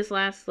or this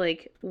last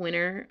like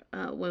winter,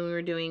 when we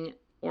were doing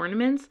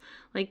ornaments,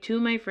 like 2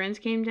 of my friends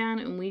came down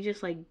and we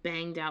just like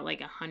banged out like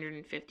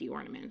 150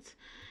 ornaments,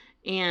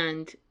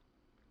 and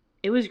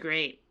it was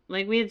great.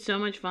 Like we had so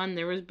much fun.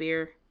 There was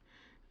beer.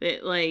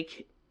 That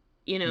like,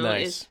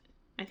 Nice.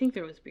 I think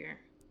there was beer.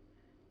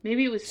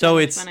 Maybe it was So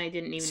much it's fun I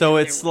didn't even. so know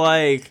it's there was.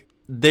 like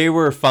they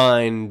were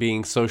fine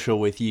being social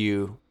with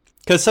you.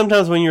 Because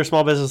sometimes when you're a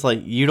small business, like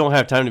you don't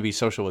have time to be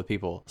social with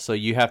people, so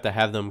you have to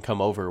have them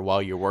come over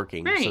while you're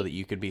working, so Right. that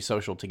you could be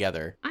social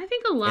together. I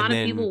think a lot And of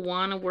then- people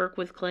want to work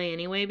with clay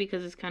anyway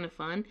because it's kind of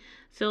fun.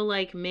 So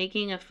like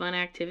making a fun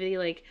activity,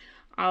 like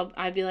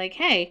I'd be like,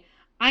 hey,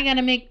 I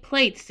gotta make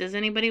plates. Does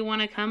anybody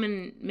want to come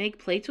and make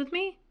plates with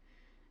me?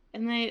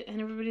 And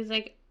everybody's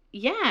like,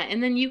 yeah.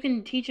 And then you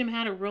can teach them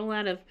how to roll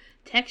out of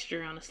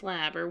texture on a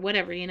slab or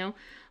whatever,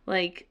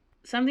 like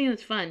something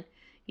that's fun.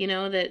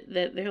 That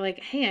they're like,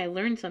 hey, I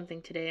learned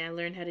something today. I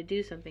learned how to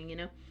do something.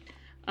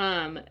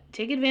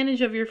 Take advantage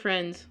of your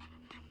friends.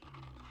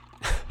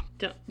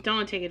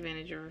 Don't take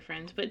advantage of your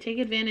friends, but take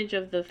advantage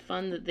of the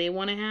fun that they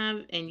want to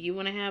have and you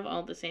want to have all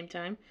at the same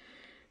time.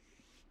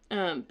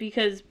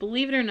 Because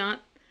believe it or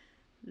not,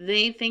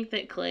 they think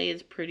that clay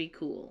is pretty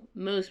cool.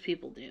 Most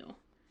people do.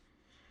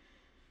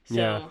 So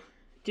Yeah.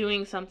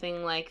 doing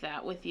something like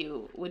that with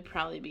you would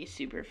probably be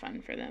super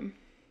fun for them.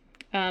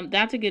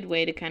 That's a good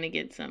way to kind of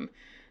get some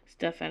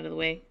stuff out of the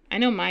way. I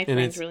know my friends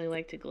it's- really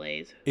like to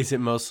glaze. Is it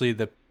mostly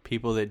the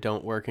people that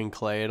don't work in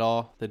clay at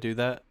all that do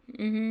that?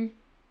 Mm-hmm.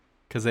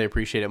 Because they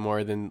appreciate it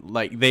more than,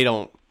 like, they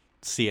don't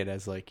see it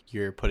as like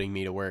you're putting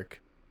me to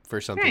work for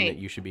something Right. that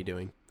you should be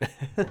doing.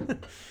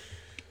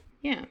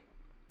 Yeah.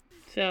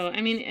 So,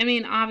 I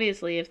mean,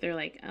 obviously, if they're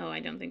like, oh, I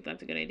don't think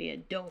that's a good idea,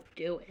 don't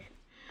do it.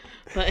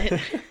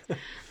 But,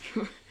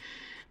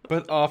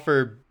 But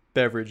offer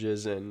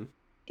beverages and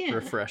yeah,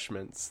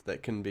 refreshments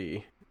that can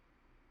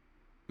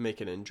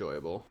make it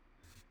enjoyable.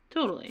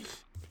 totally.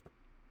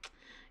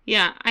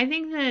 Yeah, I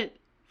think that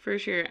for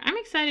sure. I'm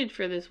excited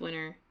for this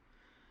winter.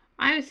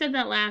 I said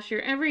that last year.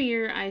 Every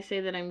year I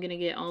say that I'm going to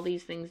get all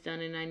these things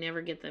done and I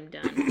never get them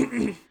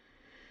done.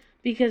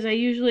 Because I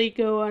usually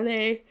go on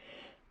a,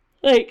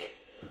 like,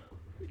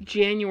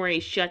 January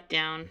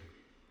shutdown.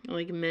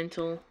 Like,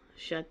 mental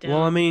shutdown.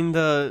 Well, I mean,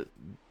 the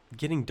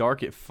getting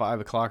dark at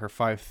 5 o'clock or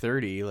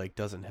 5:30 like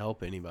doesn't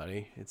help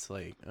anybody. It's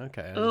like,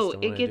 okay. I just Oh,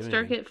 don't it wanna gets do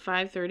dark anything. at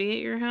 5:30 at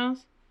your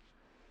house?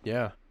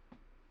 Yeah.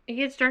 It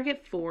gets dark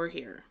at 4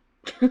 here.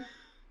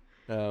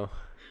 Oh.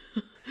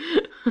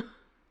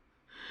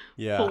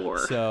 Yeah.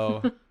 4.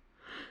 So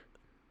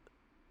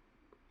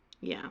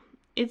Yeah.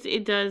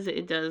 It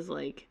does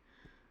like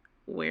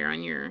wear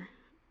on your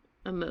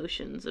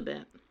emotions a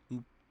bit.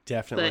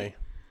 definitely.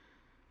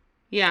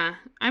 Yeah,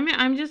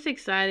 I'm just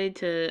excited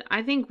to.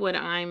 I think what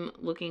I'm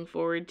looking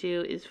forward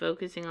to is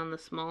focusing on the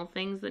small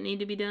things that need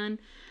to be done,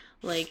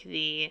 like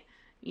the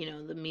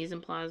mise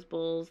en place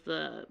bowls,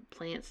 the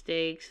plant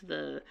stakes,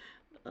 the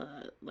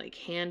like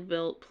hand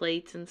built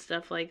plates and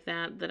stuff like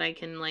that I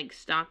can like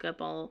stock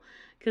up all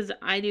because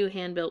I do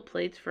hand-built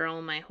plates for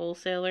all my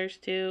wholesalers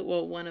too.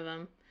 Well, one of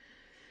them.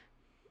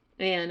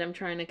 And I'm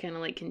trying to kind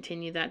of like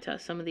continue that to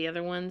some of the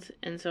other ones.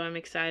 And so I'm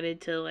excited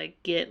to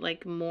like get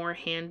like more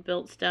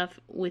hand-built stuff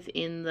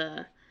within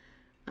the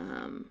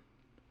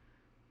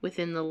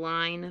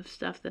line of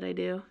stuff that I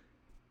do.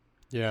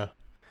 Yeah.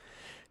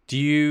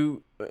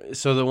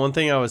 So the one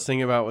thing I was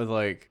thinking about with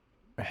like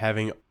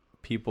having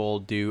people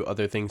do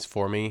other things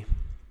for me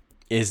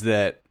is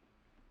that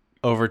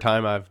over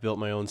time I've built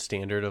my own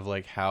standard of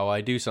like how I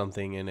do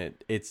something, and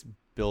it's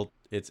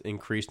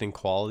increased in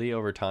quality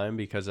over time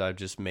because I've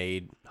just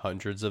made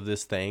hundreds of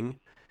this thing.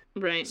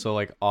 Right. So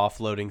like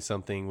offloading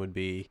something would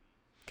be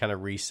kind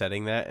of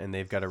resetting that, and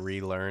they've got to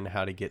relearn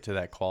how to get to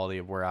that quality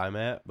of where I'm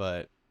at,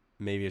 but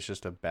maybe it's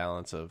just a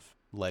balance of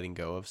letting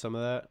go of some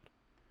of that.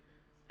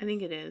 I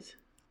think it is.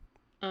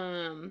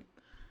 And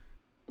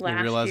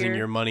realizing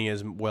your money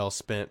is well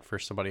spent for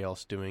somebody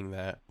else doing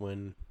that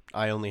when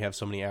I only have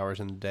so many hours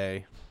in the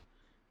day.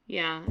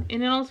 Yeah,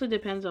 and it also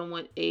depends on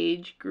what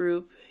age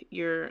group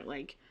you're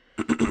like.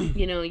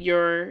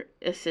 Your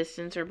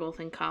assistants are both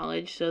in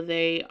college, so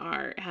they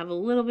have a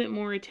little bit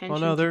more attention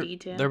to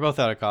detail. They're both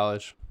out of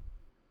college.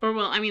 Or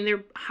well, I mean,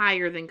 they're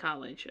higher than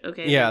college.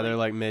 Okay. Yeah, they're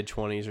like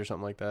mid-20s or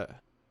something like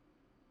that.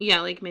 Yeah,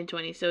 like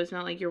mid-20s. So it's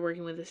not like you're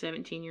working with a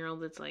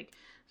 17-year-old that's like,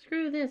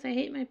 screw this, I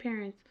hate my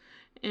parents.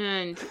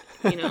 And,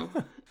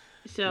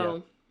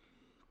 so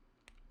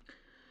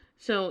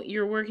so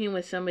you're working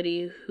with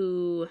somebody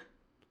who,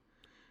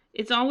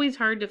 it's always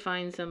hard to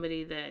find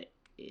somebody that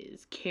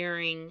is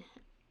caring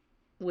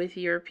with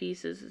your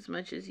pieces as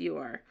much as you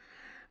are.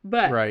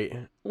 But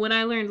right. What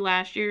I learned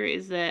last year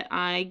is that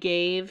I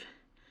gave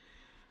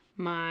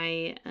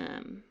my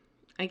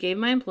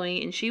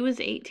employee, and she was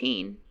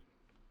 18.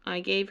 I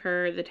gave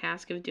her the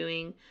task of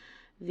doing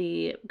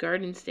the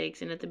garden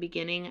stakes, and at the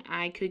beginning,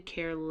 I could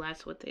care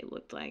less what they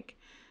looked like.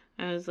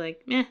 I was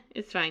like,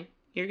 it's fine.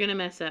 You're going to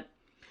mess up.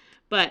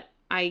 But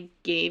I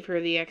gave her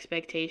the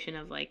expectation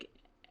of like,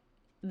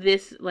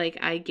 this, like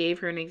I gave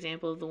her an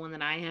example of the one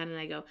that I had, and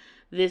I go,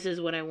 this is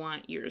what I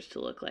want yours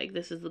to look like.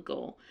 This is the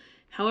goal.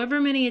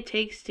 However many it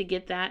takes to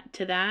get that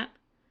to that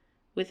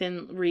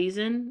within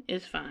reason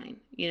is fine,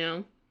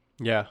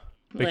 Yeah.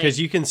 Because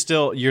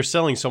you're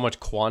selling so much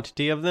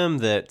quantity of them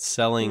that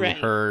selling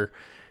her,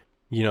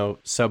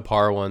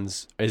 subpar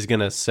ones is going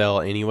to sell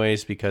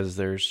anyways because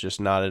there's just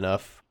not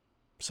enough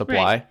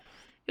supply. Right.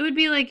 It would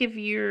be like if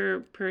your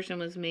person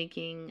was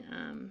making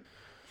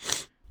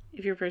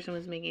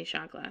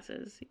shot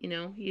glasses,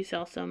 you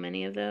sell so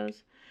many of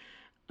those.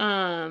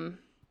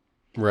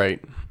 Right.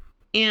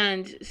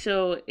 And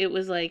so it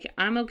was like,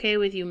 I'm okay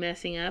with you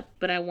messing up,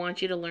 but I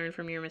want you to learn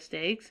from your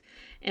mistakes.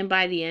 And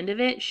by the end of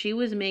it, she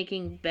was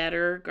making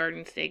better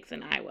garden stakes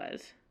than I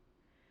was.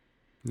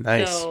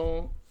 Nice.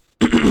 So,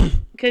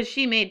 because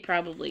she made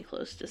probably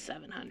close to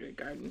 700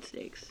 garden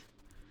stakes.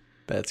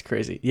 That's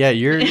crazy. Yeah,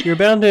 you're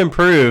bound to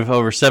improve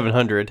over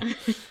 700.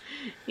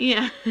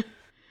 Yeah.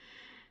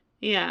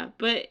 Yeah,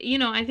 but,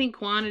 I think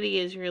quantity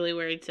is really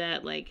where it's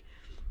at. Like,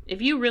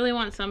 if you really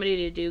want somebody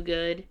to do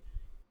good,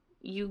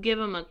 you give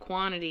them a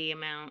quantity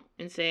amount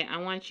and say, I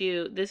want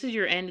you, this is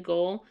your end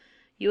goal.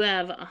 You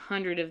have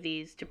 100 of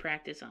these to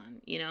practice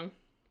on,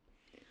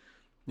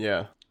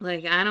 Yeah.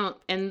 Like,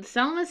 and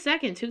sell them as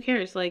seconds. Who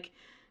cares? Like,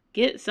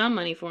 get some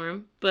money for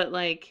them, but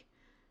like,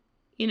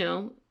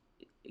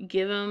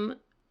 give them,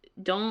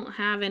 don't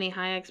have any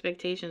high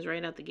expectations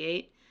right out the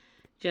gate.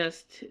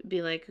 Just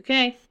be like,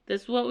 okay,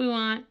 this is what we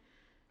want.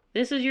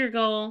 This is your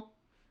goal.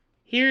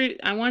 Here,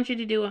 I want you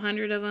to do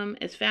 100 of them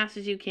as fast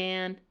as you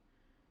can.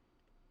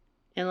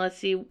 And let's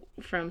see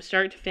from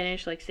start to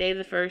finish, like save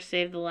the first,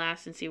 save the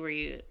last, and see where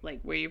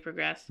you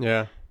progress.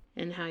 Yeah.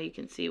 And how you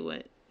can see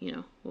what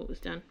was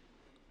done.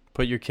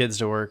 Put your kids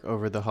to work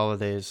over the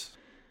holidays.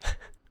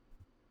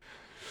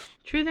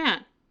 True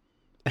that.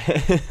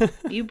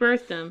 You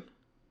birthed them.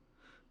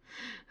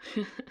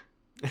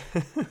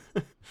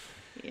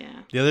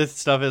 Yeah. The other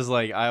stuff is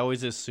like, I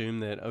always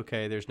assume that,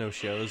 okay, there's no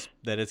shows,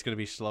 that it's going to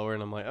be slower.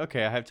 And I'm like,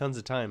 okay, I have tons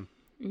of time.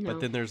 No.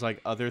 But then there's like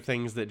other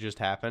things that just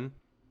happen.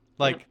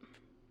 Like,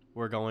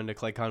 we're going to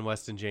ClayCon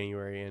West in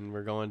January, and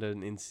I'm going to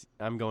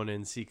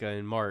NCECA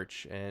in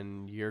March,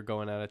 and you're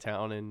going out of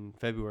town in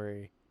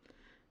February.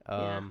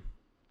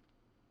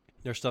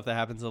 There's stuff that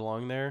happens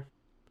along there.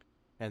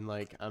 And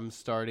like, I'm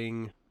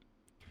starting.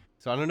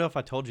 So I don't know if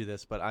I told you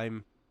this, but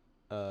I'm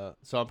part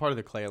of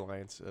the Clay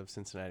Alliance of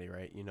Cincinnati,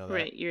 right? You know that.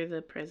 Right, you're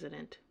the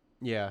president.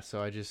 Yeah,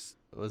 so I just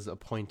was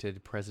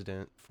appointed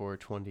president for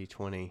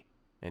 2020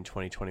 and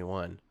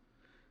 2021.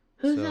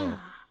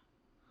 Huzzah!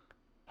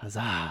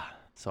 Huzzah!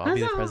 So I'll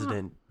be the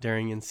president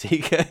during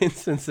NCECA in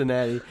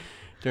Cincinnati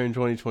during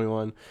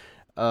 2021.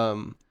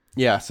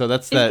 Yeah, so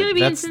that's that. It's gonna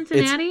be in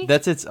Cincinnati?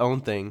 That's its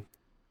own thing.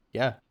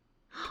 Yeah,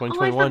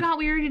 2021. Oh, I forgot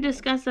we already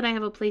discussed that I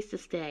have a place to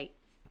stay.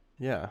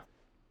 Yeah.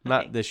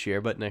 Not this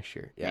year, but next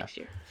year. Yeah. Next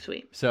year.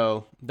 Sweet.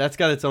 So that's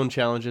got its own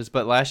challenges.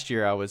 But last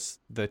year I was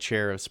the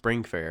chair of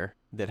Spring Fair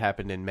that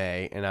happened in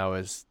May, and I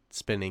was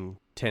spending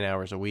 10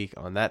 hours a week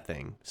on that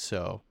thing.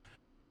 So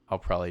I'll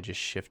probably just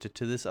shift it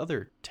to this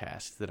other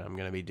task that I'm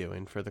going to be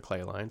doing for the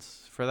clay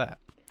lines for that.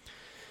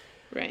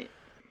 Right.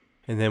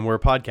 And then we're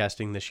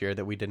podcasting this year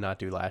that we did not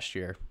do last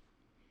year.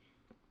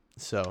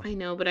 So I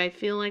know, but I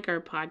feel like our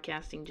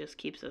podcasting just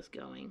keeps us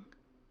going.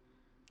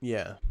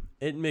 yeah,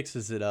 it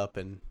mixes it up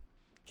and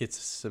gets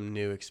us some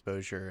new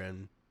exposure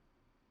and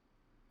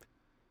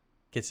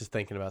gets us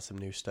thinking about some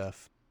new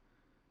stuff.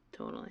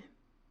 Totally.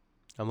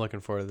 I'm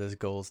looking forward to this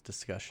goals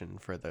discussion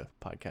for the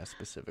podcast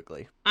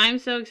specifically. I'm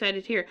so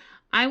excited to hear.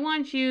 I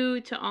want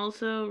you to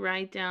also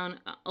write down,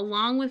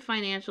 along with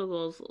financial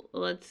goals,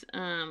 let's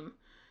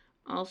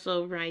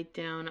also write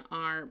down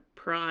our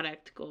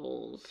product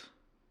goals.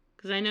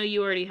 Because I know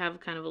you already have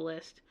kind of a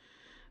list,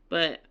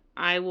 but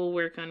I will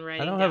work on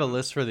writing I don't have a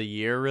list for the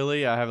year,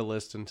 really. I have a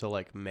list until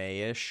like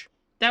May-ish.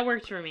 That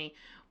works for me.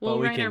 We'll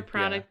we write our can-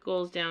 product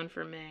goals down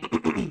for May.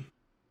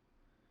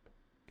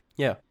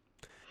 Yeah.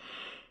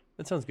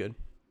 That sounds good.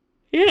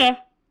 Yeah.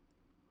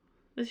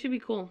 This should be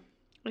cool.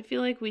 I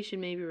feel like we should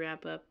maybe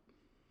wrap up.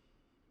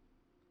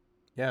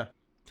 Yeah.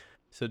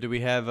 So do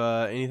we have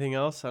anything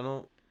else?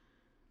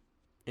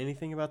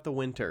 Anything about the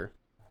winter?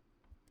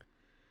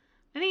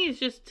 I think it's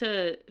just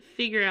to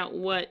figure out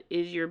what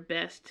is your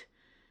best,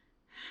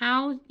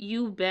 how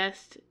you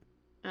best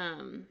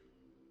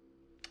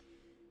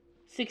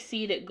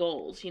succeed at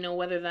goals. You know,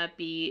 whether that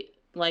be,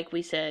 like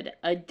we said,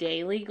 a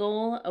daily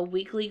goal, a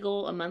weekly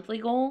goal, a monthly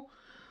goal,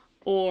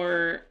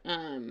 or,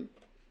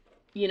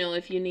 you know,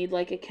 if you need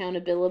like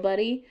accountability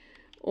buddy,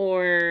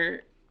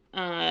 or,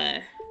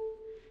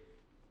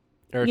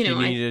 Or if You you,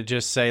 know, need to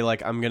just say,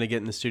 like, I'm going to get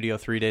in the studio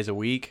 3 days a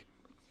week.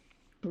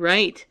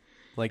 right.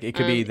 Like, it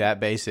could be that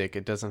basic.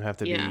 It doesn't have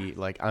to yeah. be,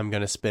 like, I'm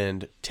going to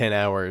spend 10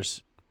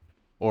 hours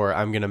or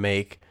I'm going to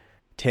make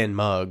 10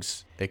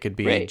 mugs. It could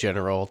be Right.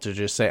 general to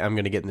just say, I'm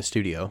going to get in the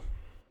studio.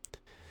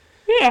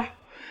 Yeah.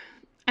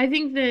 I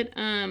think that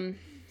I'm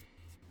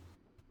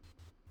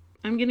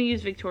gonna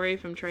use Victoria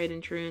from Tried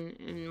and True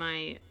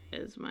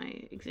as my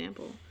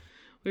example.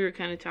 We were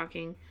kind of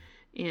talking,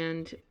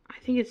 and I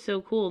think it's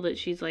so cool that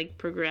she's like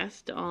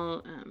progressed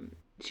all.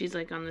 She's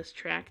like on this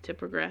track to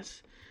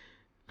progress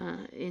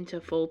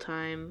into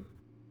full-time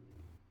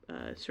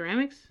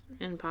ceramics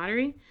and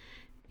pottery,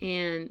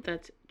 and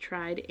that's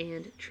Tried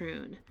and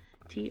True,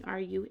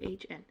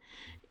 Truhn.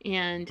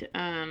 And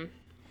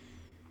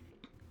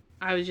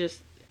I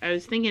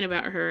was thinking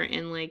about her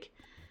and like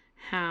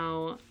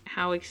how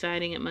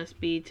exciting it must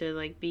be to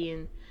like be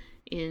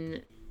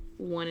in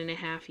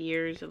 1.5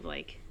 years of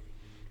like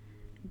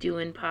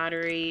doing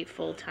pottery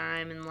full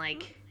time, and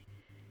like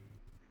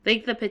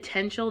the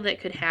potential that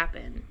could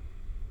happen.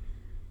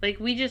 Like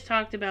we just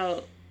talked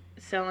about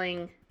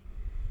selling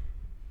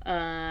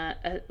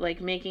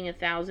like making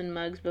 1,000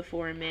 mugs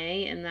before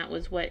May, and that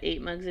was what,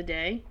 8 mugs a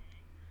day?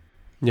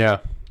 Yeah.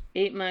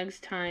 8 mugs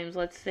times,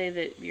 let's say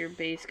that your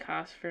base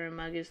cost for a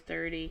mug is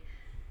 30.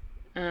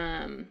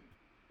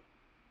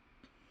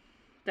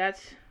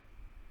 That's,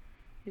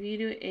 if you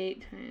do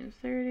 8 times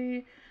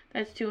 30,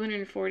 that's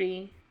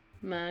 240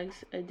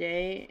 mugs a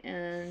day,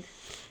 and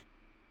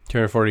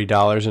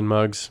 $240 in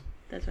mugs.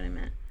 that's what I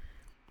meant.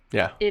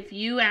 Yeah. If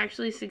you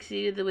actually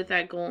succeeded with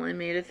that goal and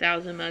made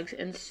 1,000 mugs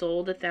and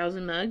sold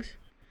 1,000 mugs,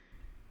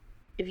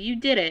 if you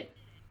did it,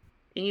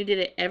 and you did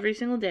it every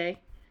single day,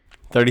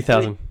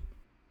 30,000.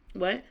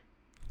 what?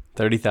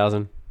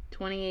 30,000.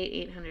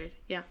 28,800.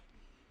 Yeah.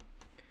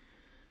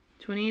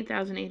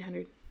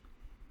 28,800.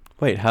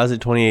 Wait, how's it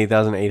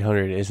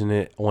 28,800? Isn't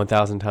it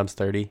 1,000 times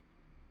 30?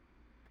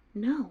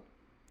 No.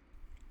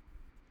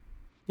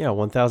 Yeah,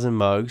 1,000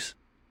 mugs.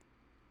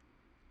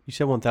 You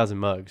said 1,000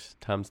 mugs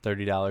times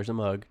 $30 a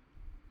mug.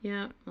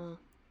 Yeah, well.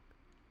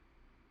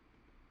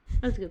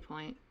 That's a good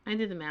point. I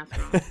did the math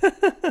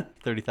wrong.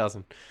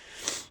 30,000.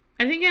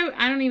 I think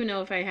I don't even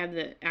know if I had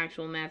the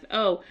actual math.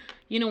 Oh,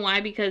 you know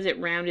why? Because it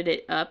rounded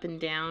it up and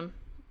down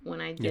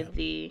when I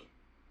did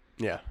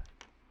Yeah.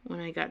 when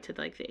I got to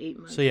like the 8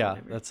 months. So yeah, or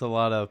whatever. that's a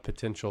lot of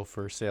potential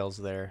for sales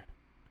there.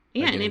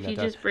 Yeah, and getting if that you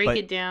done. just break But-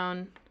 it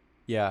down.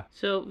 Yeah.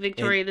 So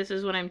Victoria, this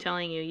is what I'm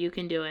telling you. You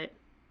can do it.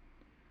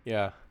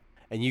 Yeah.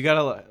 And you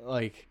gotta,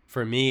 like,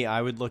 for me,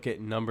 I would look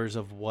at numbers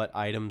of what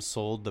items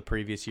sold the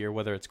previous year,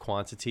 whether it's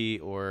quantity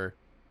or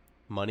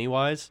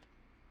money-wise.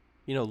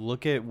 You know,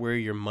 look at where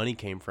your money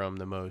came from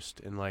the most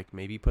and, like,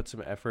 maybe put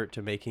some effort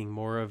to making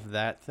more of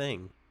that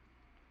thing.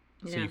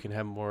 So Yeah. you can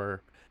have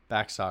more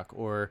backstock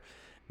or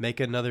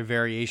make another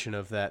variation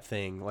of that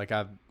thing. Like,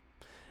 I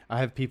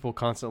have people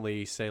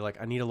constantly say,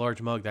 like, I need a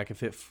large mug that can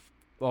fit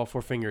all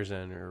 4 fingers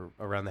in or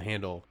around the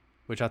handle,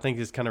 which I think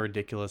is kind of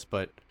ridiculous,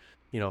 but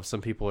you know,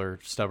 some people are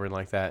stubborn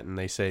like that and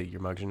they say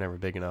your mugs are never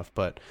big enough.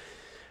 But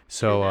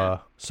so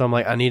I'm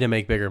like, I need to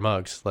make bigger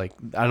mugs. Like,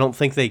 I don't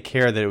think they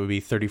care that it would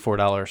be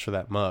 $34 for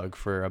that mug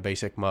for a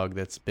basic mug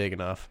that's big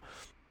enough.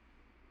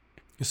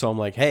 So I'm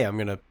like, hey, I'm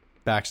going to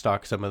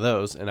backstock some of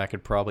those and I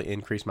could probably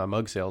increase my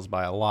mug sales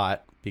by a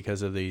lot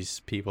because of these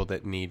people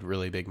that need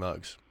really big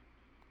mugs.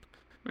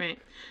 Right.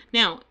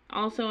 Now,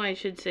 also I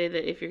should say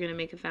that if you're going to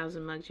make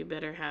 1,000 mugs, you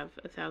better have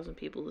 1,000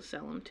 people to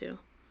sell them to.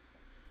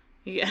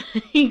 You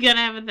gotta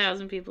have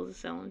 1,000 people to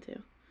sell them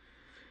to.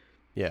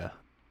 Yeah.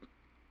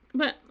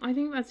 But I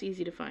think that's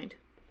easy to find.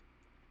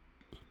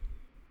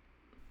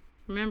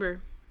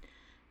 Remember,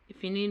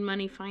 if you need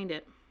money, find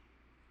it.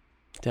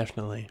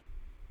 Definitely.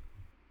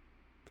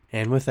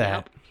 And with that,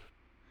 Yep.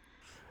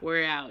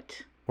 We're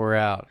out. we're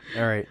out.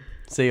 All right.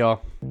 See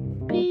y'all.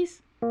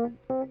 Peace.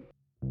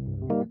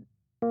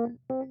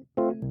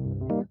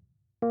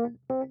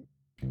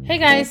 Hey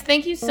guys,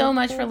 thank you so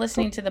much for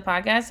listening to the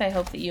podcast. I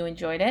hope that you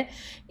enjoyed it.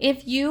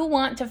 If you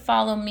want to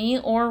follow me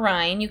or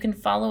Ryan, you can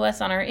follow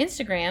us on our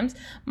Instagrams.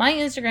 My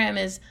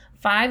Instagram is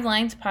 5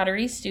 Lines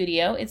Pottery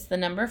Studio. It's the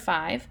number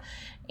 5.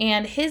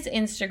 And his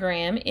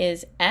Instagram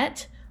is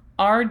at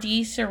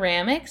RD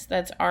Ceramics.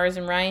 That's R as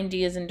in Ryan,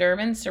 D as in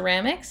Durban,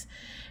 Ceramics.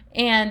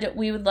 And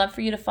we would love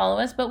for you to follow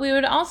us, but we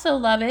would also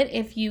love it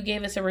if you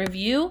gave us a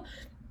review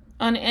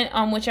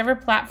on whichever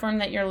platform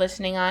that you're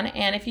listening on,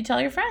 and if you tell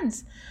your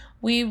friends.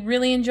 We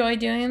really enjoy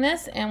doing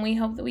this, and we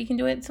hope that we can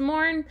do it some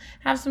more and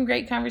have some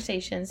great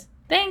conversations.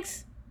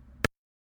 Thanks!